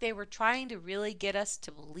tell if they were trying to really get us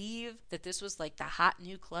to believe that this was like the hot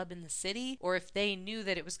new club in the city, or if they knew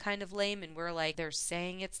that it was kind of lame and we're like, they're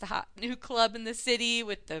saying it's the hot new club in the city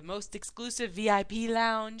with the most exclusive VIP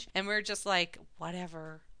lounge, and we're just like,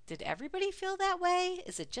 whatever. Did everybody feel that way?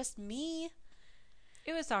 Is it just me?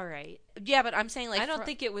 It was all right. Yeah, but I'm saying like... I don't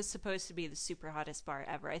think it was supposed to be the super hottest bar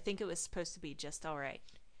ever. I think it was supposed to be just all right.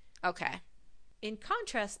 Okay. In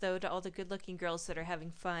contrast, though, to all the good-looking girls that are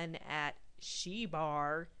having fun at She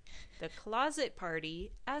Bar, the closet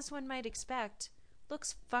party, as one might expect,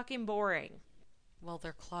 looks fucking boring. Well,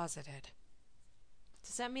 they're closeted.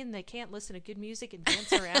 Does that mean they can't listen to good music and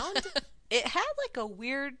dance around? It had like a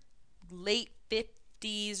weird late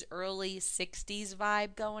 50s, early 60s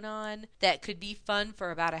vibe going on that could be fun for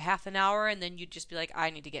about a half an hour, and then you'd just be like, I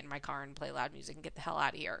need to get in my car and play loud music and get the hell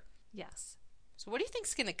out of here. Yes. So what do you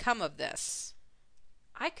think's going to come of this?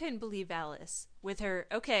 I couldn't believe Alice with her,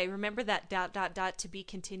 okay, remember that ... to be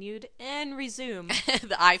continued and resume.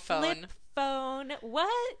 The iPhone. Flip phone.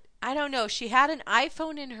 What? I don't know. She had an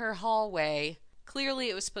iPhone in her hallway. Clearly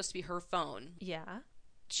it was supposed to be her phone. Yeah.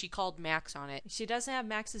 She called Max on it. She doesn't have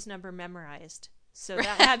Max's number memorized, so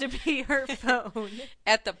that had to be her phone.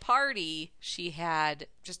 At the party, she had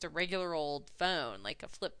just a regular old phone, like a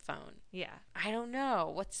flip phone. Yeah. I don't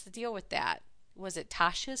know. What's the deal with that? Was it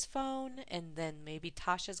Tasha's phone? And then maybe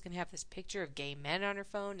Tasha's going to have this picture of gay men on her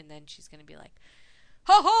phone, and then she's going to be like,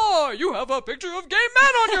 "Ha ha, you have a picture of gay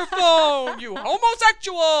men on your phone, you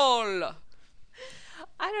homosexual!"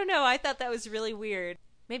 I don't know. I thought that was really weird.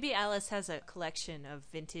 Maybe Alice has a collection of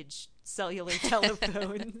vintage cellular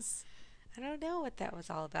telephones. I don't know what that was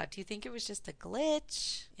all about. Do you think it was just a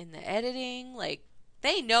glitch in the editing? Like,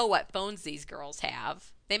 they know what phones these girls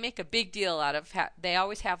have. They make a big deal out of they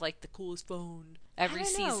always have like the coolest phone every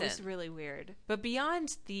season. It was really weird. But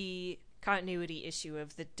beyond the continuity issue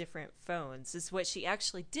of the different phones is what she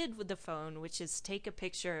actually did with the phone, which is take a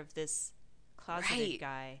picture of this closeted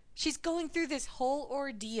guy. She's going through this whole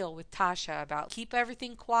ordeal with Tasha about keep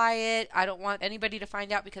everything quiet. I don't want anybody to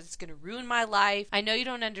find out because it's going to ruin my life. I know you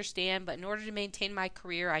don't understand, but in order to maintain my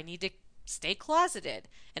career, I need to stay closeted.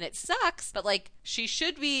 And it sucks, but like she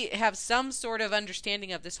should have some sort of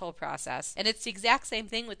understanding of this whole process. And it's the exact same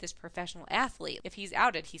thing with this professional athlete. If he's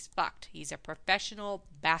outed, he's fucked. He's a professional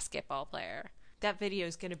basketball player. That video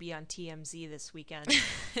is going to be on TMZ this weekend.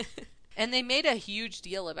 And they made a huge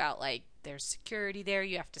deal about like there's security there.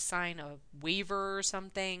 You have to sign a waiver or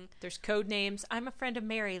something. There's code names. I'm a friend of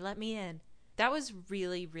Mary. Let me in. That was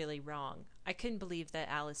really, really wrong. I couldn't believe that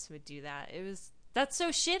Alice would do that. That's so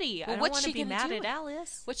shitty. Well, I don't want to be mad at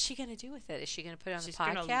Alice. What's she going to do with it? Is she going to put it on She's the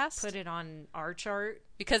podcast? Gonna put it on our chart.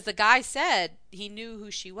 Because the guy said he knew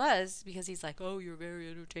who she was because he's like, oh, you're very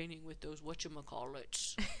entertaining with those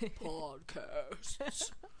whatchamacallits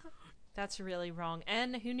podcasts. That's really wrong.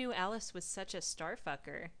 And who knew Alice was such a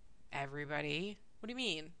starfucker? Everybody. What do you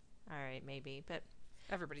mean? All right, maybe, but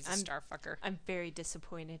everybody's a starfucker. I'm very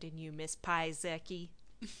disappointed in you, Miss Piezecki.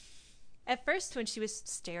 At first, when she was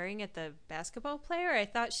staring at the basketball player, I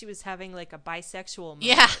thought she was having like a bisexual moment.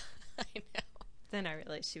 Yeah, I know. Then I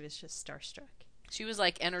realized she was just starstruck. She was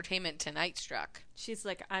like Entertainment Tonight struck. She's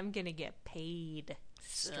like, I'm gonna get paid.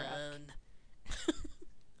 Struck.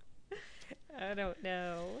 I don't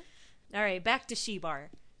know. All right, back to She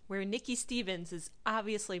Bar, where Nikki Stevens has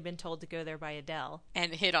obviously been told to go there by Adele.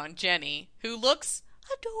 And hit on Jenny, who looks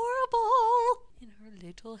adorable in her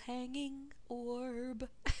little hanging orb.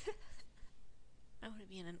 I want to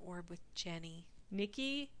be in an orb with Jenny.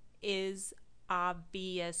 Nikki is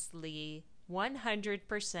obviously 100%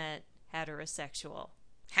 heterosexual.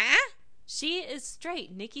 Huh? She is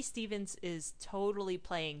straight. Nikki Stevens is totally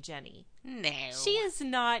playing Jenny. No. She is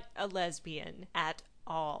not a lesbian at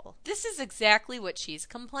all. This is exactly what she's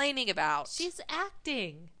complaining about. She's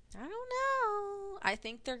acting. I don't know. I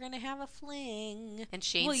think they're going to have a fling. And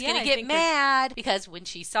Shane's going to get mad because when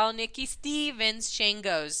she saw Nikki Stevens, Shane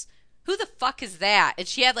goes, who the fuck is that? And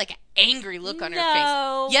she had like an angry look on her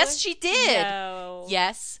face. Yes, she did. No.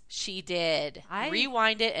 Yes, she did.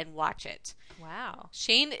 Rewind it and watch it. Wow.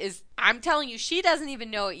 Shane is, I'm telling you, she doesn't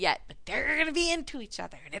even know it yet, but they're going to be into each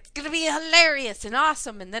other, and it's going to be hilarious and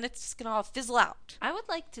awesome, and then it's just going to all fizzle out. I would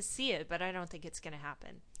like to see it, but I don't think it's going to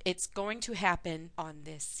happen. It's going to happen on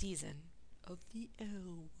this season of The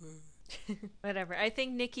L Word. Whatever. I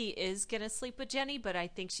think Nikki is going to sleep with Jenny, but I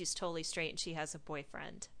think she's totally straight and she has a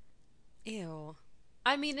boyfriend. Ew.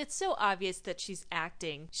 I mean, it's so obvious that she's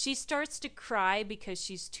acting. She starts to cry because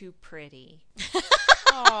she's too pretty.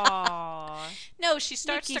 Aww. No, she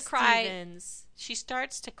starts Nikki to cry. Stevens. She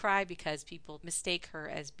starts to cry because people mistake her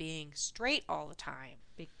as being straight all the time.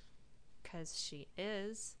 Because she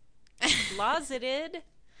is closeted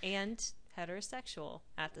and heterosexual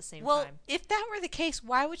at the same Well, time. if that were the case,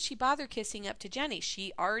 why would she bother kissing up to Jenny?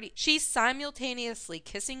 She's simultaneously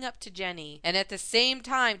kissing up to Jenny and at the same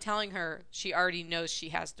time telling her she already knows she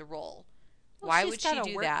has the role. Well, Why would she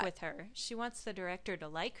do work that? with her. She wants the director to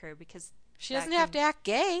like her because She doesn't have to act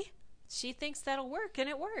gay. She thinks that'll work, and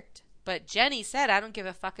it worked. But Jenny said, I don't give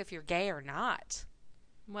a fuck if you're gay or not.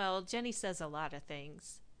 Well, Jenny says a lot of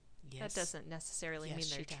things. Yes. That doesn't necessarily mean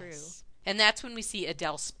they're true. And that's when we see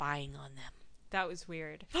Adele spying on them. That was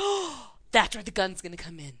weird. That's where the gun's going to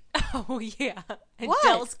come in. Oh, yeah. What?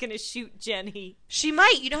 Adele's going to shoot Jenny. She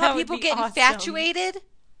might. You know That how would people be get awesome. infatuated?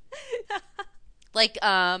 Like,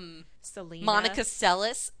 Selena. Monica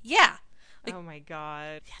Seles. Yeah. Like, Oh, my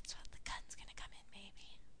God. that's what the gun's going to come in,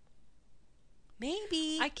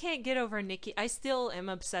 maybe. I can't get over Nikki. I still am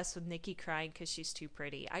obsessed with Nikki crying because she's too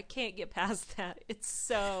pretty. I can't get past that. It's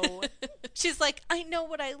so... She's like, I know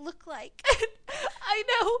what I look like. I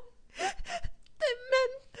know. The men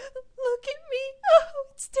look at me. Oh,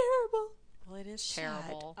 it's terrible. Well, it is Shut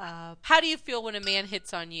terrible. up. How do you feel when a man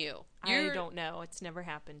hits on you? I don't know. It's never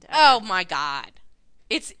happened. Ever. Oh, my God.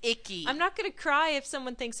 It's icky. I'm not going to cry if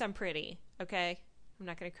someone thinks I'm pretty, okay? I'm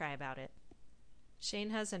not going to cry about it. Shane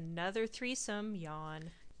has another threesome.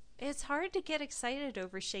 Yawn. It's hard to get excited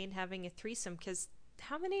over Shane having a threesome because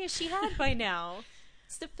how many has she had by now?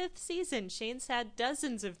 It's the 5th season. Shane's had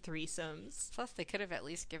dozens of threesomes. Plus, they could have at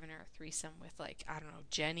least given her a threesome with, like, I don't know,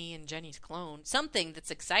 Jenny and Jenny's clone. Something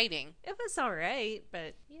that's exciting. It was all right,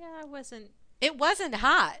 but yeah, It wasn't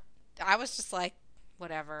hot. I was just like,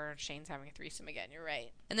 whatever, Shane's having a threesome again, you're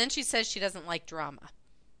right. And then she says she doesn't like drama.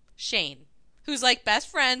 Shane, who's like best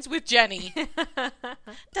friends with Jenny,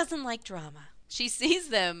 doesn't like drama. She sees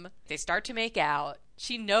them. They start to make out.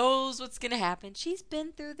 She knows what's going to happen. She's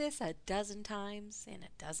been through this a dozen times in a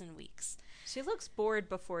dozen weeks. She looks bored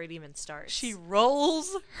before it even starts. She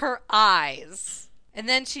rolls her eyes. And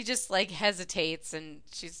then she just, like, hesitates, and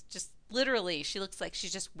she's just, literally, she looks like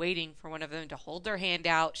she's just waiting for one of them to hold their hand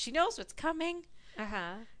out. She knows what's coming.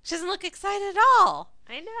 Uh-huh. She doesn't look excited at all.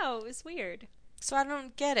 I know. It was weird. So I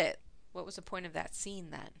don't get it. What was the point of that scene,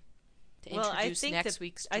 then? To introduce next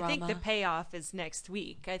week's drama? I think the payoff is next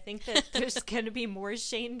week. I think that there's going to be more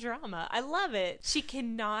Shane drama. I love it. She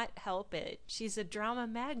cannot help it. She's a drama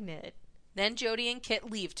magnet. Then Jody and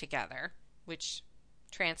Kit leave together, which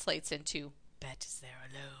translates into, Bet is there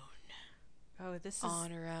alone. Oh, this is...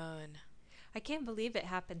 On her own. I can't believe it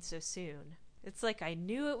happened so soon. It's like I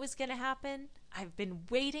knew it was going to happen. I've been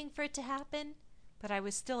waiting for it to happen. But I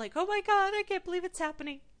was still like, oh my God, I can't believe it's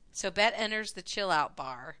happening. So Bet enters the chill out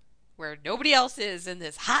bar, where nobody else is in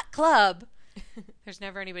this hot club. There's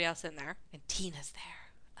never anybody else in there. And Tina's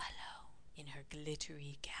there, alone, in her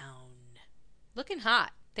glittery gown. Looking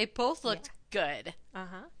hot. They both looked good.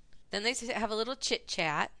 Uh-huh. Then they have a little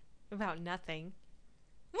chit-chat. About nothing.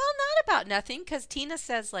 Well, not about nothing, because Tina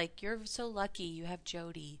says, like, you're so lucky you have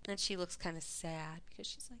Jody. And she looks kind of sad, because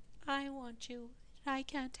she's like, I want you, and I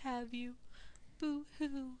can't have you.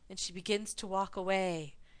 Boo-hoo. And she begins to walk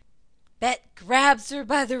away. Bet grabs her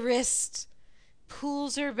by the wrist,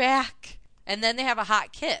 pulls her back, and then they have a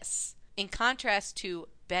hot kiss. In contrast to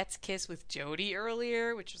Bet's kiss with Jody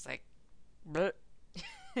earlier, which was like, bleh.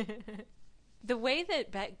 The way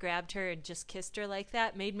that Bet grabbed her and just kissed her like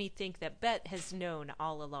that made me think that Bet has known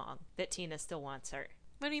all along that Tina still wants her.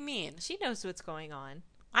 What do you mean? She knows what's going on.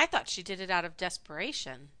 I thought she did it out of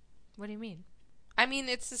desperation. What do you mean? I mean,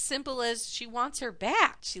 it's as simple as she wants her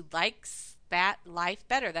back. She likes that life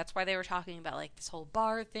better. That's why they were talking about, like, this whole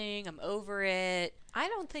bar thing. I'm over it. I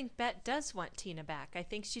don't think Bet does want Tina back. I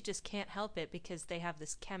think she just can't help it because they have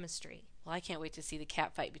this chemistry. Well, I can't wait to see the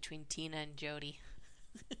cat fight between Tina and Jody.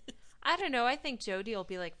 I don't know. I think Jody will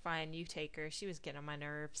be like, fine, you take her. She was getting on my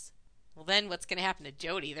nerves. Well, then what's going to happen to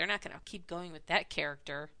Jody? They're not going to keep going with that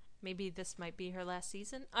character. Maybe this might be her last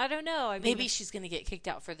season. I don't know. I mean, Maybe she's going to get kicked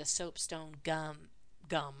out for the soapstone gum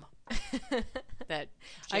that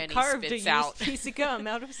Jenny I carved spits a out. used piece of gum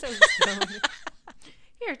out of soapstone.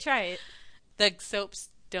 Here, try it. The soap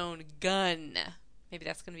stone gun. Maybe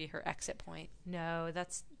that's going to be her exit point. No,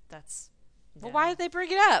 that's Well, no. why did they bring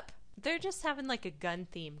it up? They're just having like a gun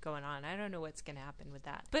theme going on. I don't know what's going to happen with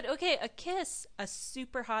that. But okay, a kiss, a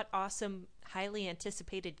super hot, awesome, highly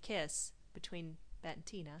anticipated kiss between Bet and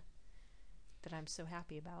Tina that I'm so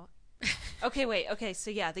happy about. Okay, wait. Okay, so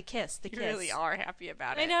yeah, the kiss. You really are happy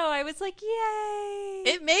about it. I know. I was like, yay!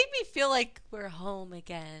 It made me feel like we're home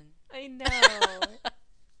again. I know.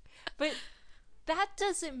 But that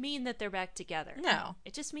doesn't mean that they're back together. No.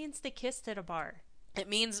 It just means they kissed at a bar. It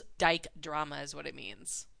means dyke drama is what it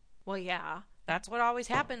means. Well, yeah. That's what always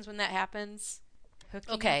happens when that happens.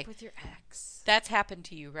 Hooking Okay. up with your ex. That's happened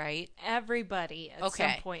to you, right? Everybody at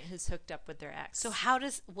Okay. some point has hooked up with their ex. So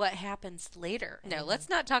what happens later? No, let's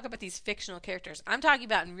not talk about these fictional characters. I'm talking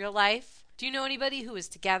about in real life. Do you know anybody who was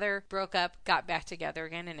together, broke up, got back together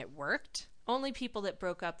again, and it worked? Only people that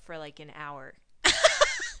broke up for like an hour.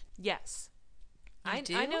 Yes. You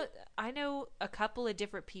do? I know a couple of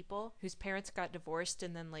different people whose parents got divorced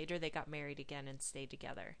and then later they got married again and stayed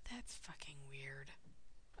together. That's fucking weird.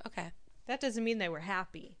 Okay. That doesn't mean they were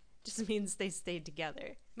happy. It just means they stayed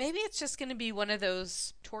together. Maybe it's just going to be one of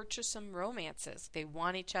those torturesome romances. They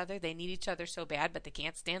want each other, they need each other so bad, but they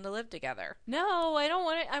can't stand to live together. No, I don't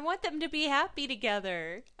want it. I want them to be happy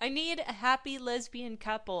together. I need a happy lesbian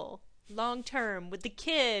couple. Long term with the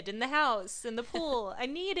kid and the house and the pool. I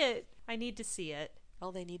need it. I need to see it.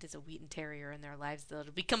 All they need is a Wheaten Terrier in their lives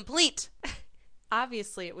that'll be complete.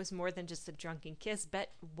 Obviously, it was more than just a drunken kiss.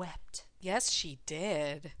 Bet wept. Yes, she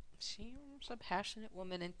did. She was a passionate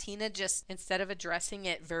woman, and Tina just, instead of addressing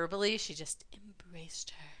it verbally, she just embraced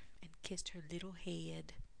her and kissed her little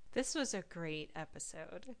head. This was a great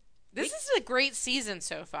episode. This is a great season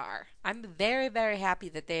so far. I'm very, very happy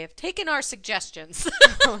that they have taken our suggestions.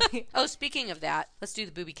 Oh, speaking of that, let's do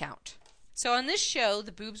the boobie count. So on this show,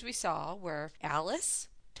 the boobs we saw were Alice,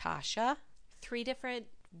 Tasha. 3 different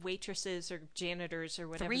waitresses or janitors or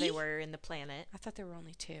whatever 3? they were in the planet. I thought there were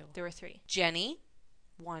only 2. There were 3. Jenny,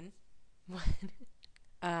 1.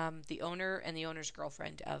 The owner and the owner's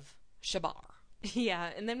girlfriend of Shabar. Yeah,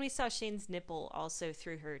 and then we saw Shane's nipple also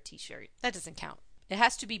through her t-shirt. That doesn't count. It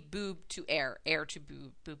has to be boob to air, air to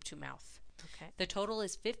boob, boob to mouth. Okay. The total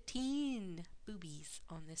is 15 boobies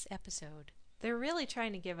on this episode. They're really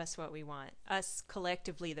trying to give us what we want. Us,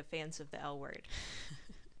 collectively, the fans of the L Word.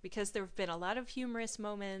 Because there have been a lot of humorous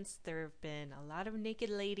moments. There have been a lot of naked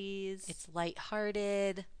ladies. It's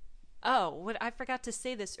lighthearted. Oh, I forgot to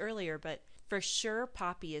say this earlier, but for sure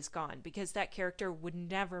Poppy is gone because that character would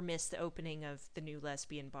never miss the opening of the new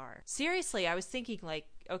lesbian bar. Seriously, I was thinking like,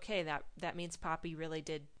 okay, that means Poppy really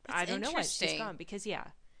did. That's I don't know why she's interesting. gone because yeah,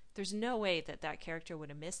 there's no way that character would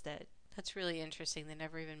have missed it. That's really interesting. They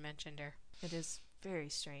never even mentioned her. It is very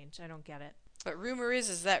strange. I don't get it. But rumor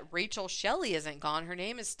is that Rachel Shelley isn't gone. Her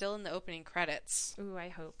name is still in the opening credits. Ooh, I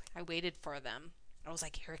hope. I waited for them. I was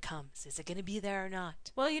like, here it comes. Is it going to be there or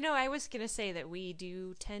not? Well, I was going to say that we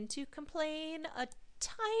do tend to complain a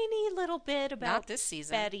tiny little bit about Not this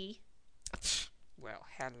season. Betty. Well,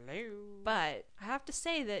 hello. But I have to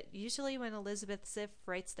say that usually when Elizabeth Ziff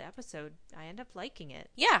writes the episode, I end up liking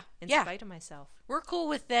it. Yeah, In yeah. spite of myself. We're cool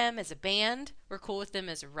with them as a band. We're cool with them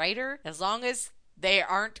as a writer. As long as they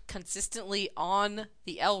aren't consistently on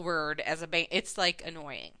the L Word as a band. It's like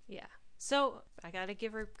annoying. Yeah. So I got to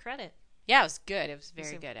give her credit. Yeah, it was good. It was a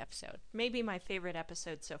very So- good episode. Maybe my favorite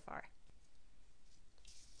episode so far.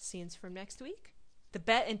 Scenes from next week. The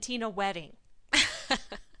Bet and Tina wedding.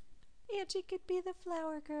 Angie could be the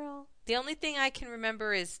flower girl. The only thing I can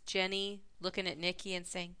remember is Jenny looking at Nikki and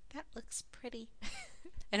saying, that looks pretty.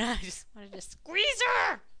 And I just wanted to squeeze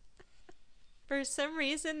her. For some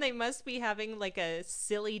reason, they must be having like a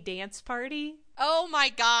silly dance party. Oh my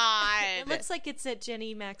God. It looks like it's at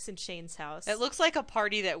Jenny, Max, and Shane's house. It looks like a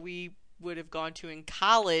party that we would have gone to in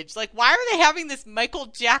college. Like, why are they having this Michael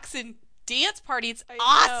Jackson dance party? It's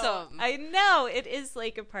awesome. I know. It is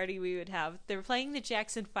like a party we would have. They're playing the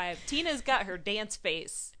Jackson 5. Tina's got her dance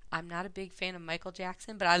face. I'm not a big fan of Michael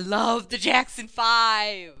Jackson, but I love the Jackson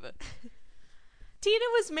 5. Tina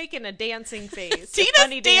was making a dancing face. Tina's a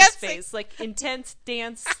funny dance dancing. face. Like intense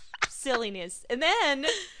dance silliness. And then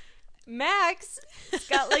Max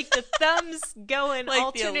got like the thumbs going Like the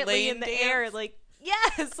alternately in Elaine the dance? air. Like,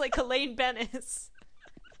 yes, like Elaine Bennis.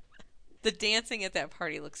 The dancing at that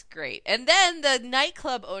party looks great. And then the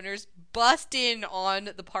nightclub owners bust in on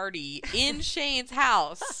the party in Shane's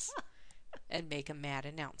house and make a mad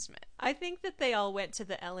announcement. I think that they all went to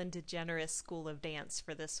the Ellen DeGeneres School of Dance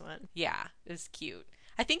for this one. Yeah, it was cute.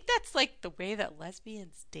 I think that's like the way that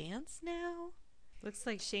lesbians dance now. Looks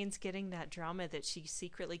like Shane's getting that drama that she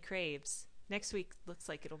secretly craves. Next week looks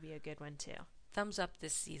like it'll be a good one too. Thumbs up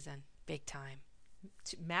this season. Big time.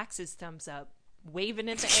 Max's thumbs up, waving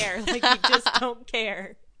in the air like you just don't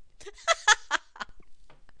care.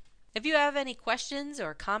 If you have any questions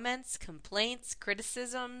or comments, complaints,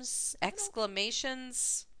 criticisms,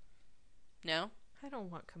 exclamations, no? I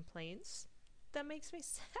don't want complaints. That makes me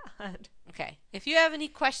sad. Okay. If you have any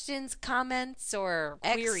questions, comments, or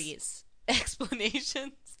Queries,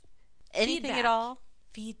 explanations, anything Feedback. at all,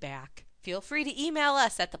 feedback, feel free to email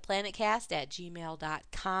us at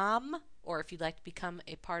theplanetcast@gmail.com. Or if you'd like to become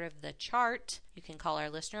a part of the chart, you can call our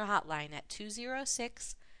listener hotline at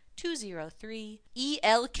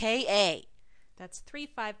 206-203-ELKA. That's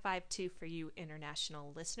 3552 for you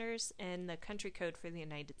international listeners, and the country code for the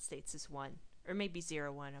United States is 1. Or maybe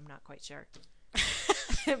 01, I'm not quite sure.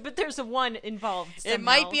 But there's a 1 involved somehow. It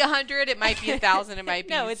might be 100, it might be 1,000, it might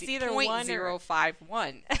be No, it's either 1 or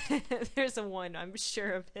 0.051. There's a 1, I'm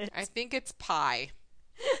sure of it. I think it's pi.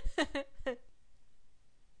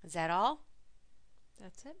 Is that all?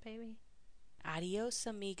 That's it, baby. Adios,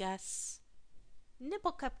 amigas.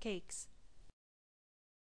 Nipple cupcakes.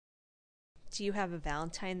 Do you have a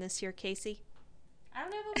Valentine this year, Casey? I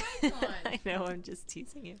don't have a mic on. I know, I'm just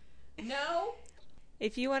teasing you. No.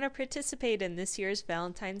 If you want to participate in this year's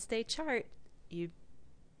Valentine's Day chart, you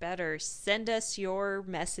better send us your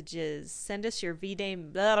messages. Send us your V-Day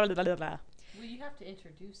blah, blah, blah, blah. Well, you have to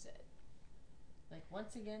introduce it. Like,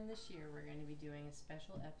 once again this year, we're going to be doing a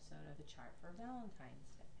special episode of the chart for Valentine's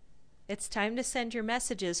Day. It's time to send your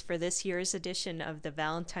messages for this year's edition of the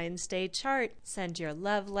Valentine's Day chart. Send your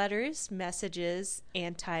love letters, messages,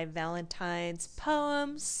 anti-Valentine's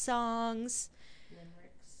poems, songs,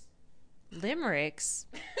 limericks.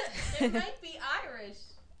 It might be Irish.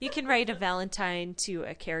 You can write a Valentine to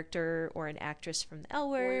a character or an actress from the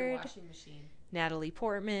L Or your Word. washing machine. Natalie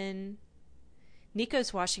Portman.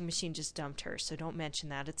 Nico's washing machine just dumped her, so don't mention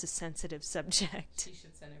that. It's a sensitive subject. She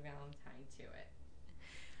should send a Valentine to it.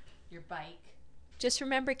 Your bike. Just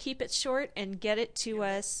remember, keep it short and get it to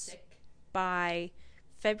us Sick. by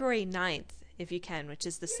February 9th, if you can, which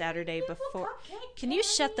is the Saturday before. Can you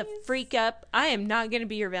shut the freak up? I am not going to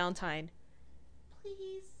be your Valentine.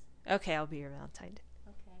 Please. Okay, I'll be your Valentine.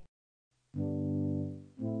 Okay.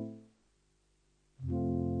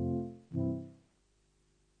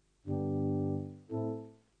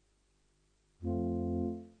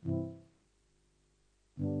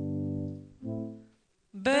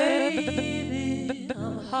 Baby,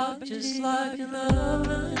 I'm hot just like an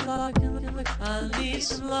oven. I need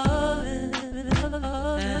some loving. And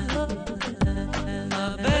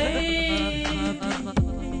my baby,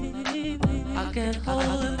 I can't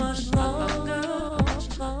hold it much longer.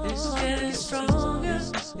 It's getting stronger,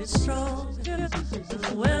 it's stronger. And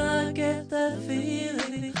when I get that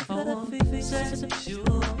feeling, I want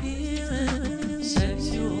sexual healing,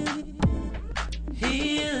 sexual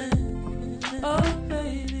healing. Oh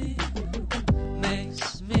baby,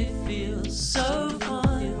 makes me feel so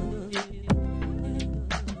fine.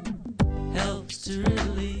 Helps to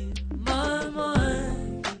relieve my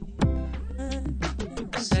mind.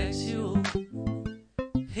 Sexual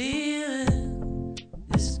healing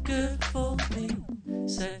is good for me.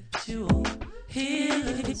 Sexual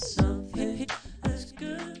healing is something that's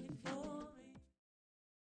good for me.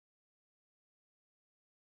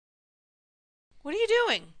 What are you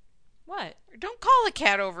doing? What? Don't call a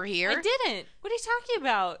cat over here. I didn't. What are you talking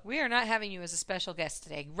about? We are not having you as a special guest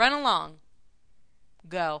today. Run along.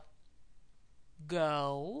 Go.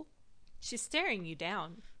 Go. She's staring you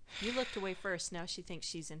down. You looked away first. Now she thinks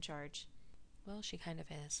she's in charge. Well, she kind of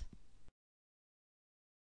is.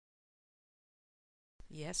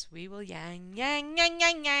 Yes, we will yang yang yang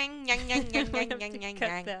yang yang yang yang yang We yang have yang to yang cut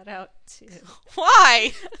yang. that out too.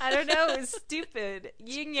 Why? I don't know. It's stupid.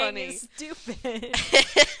 Yin yang funny. is stupid.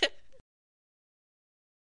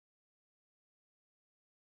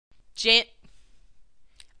 Jan.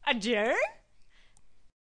 A jerk?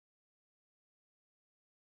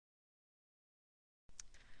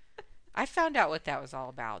 I found out what that was all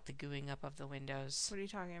about. The gooing up of the windows. What are you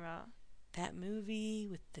talking about? That movie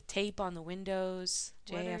with the tape on the windows.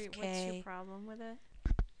 JFK. What's your problem with it?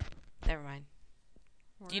 Never mind.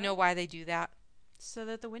 Do you know why they do that? So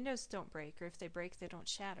that the windows don't break, or if they break, they don't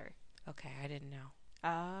shatter. Okay, I didn't know.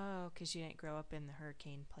 Oh, because you didn't grow up in the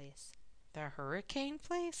hurricane place. The hurricane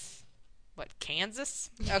place? What, Kansas?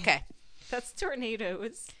 Okay. That's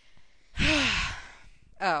tornadoes.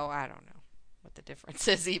 Oh, I don't know what the difference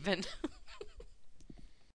is even.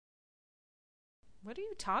 What are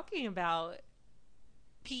you talking about?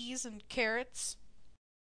 Peas and carrots.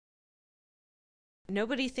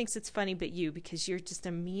 Nobody thinks it's funny but you, because you're just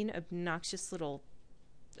a mean, obnoxious little...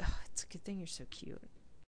 Oh, it's a good thing you're so cute.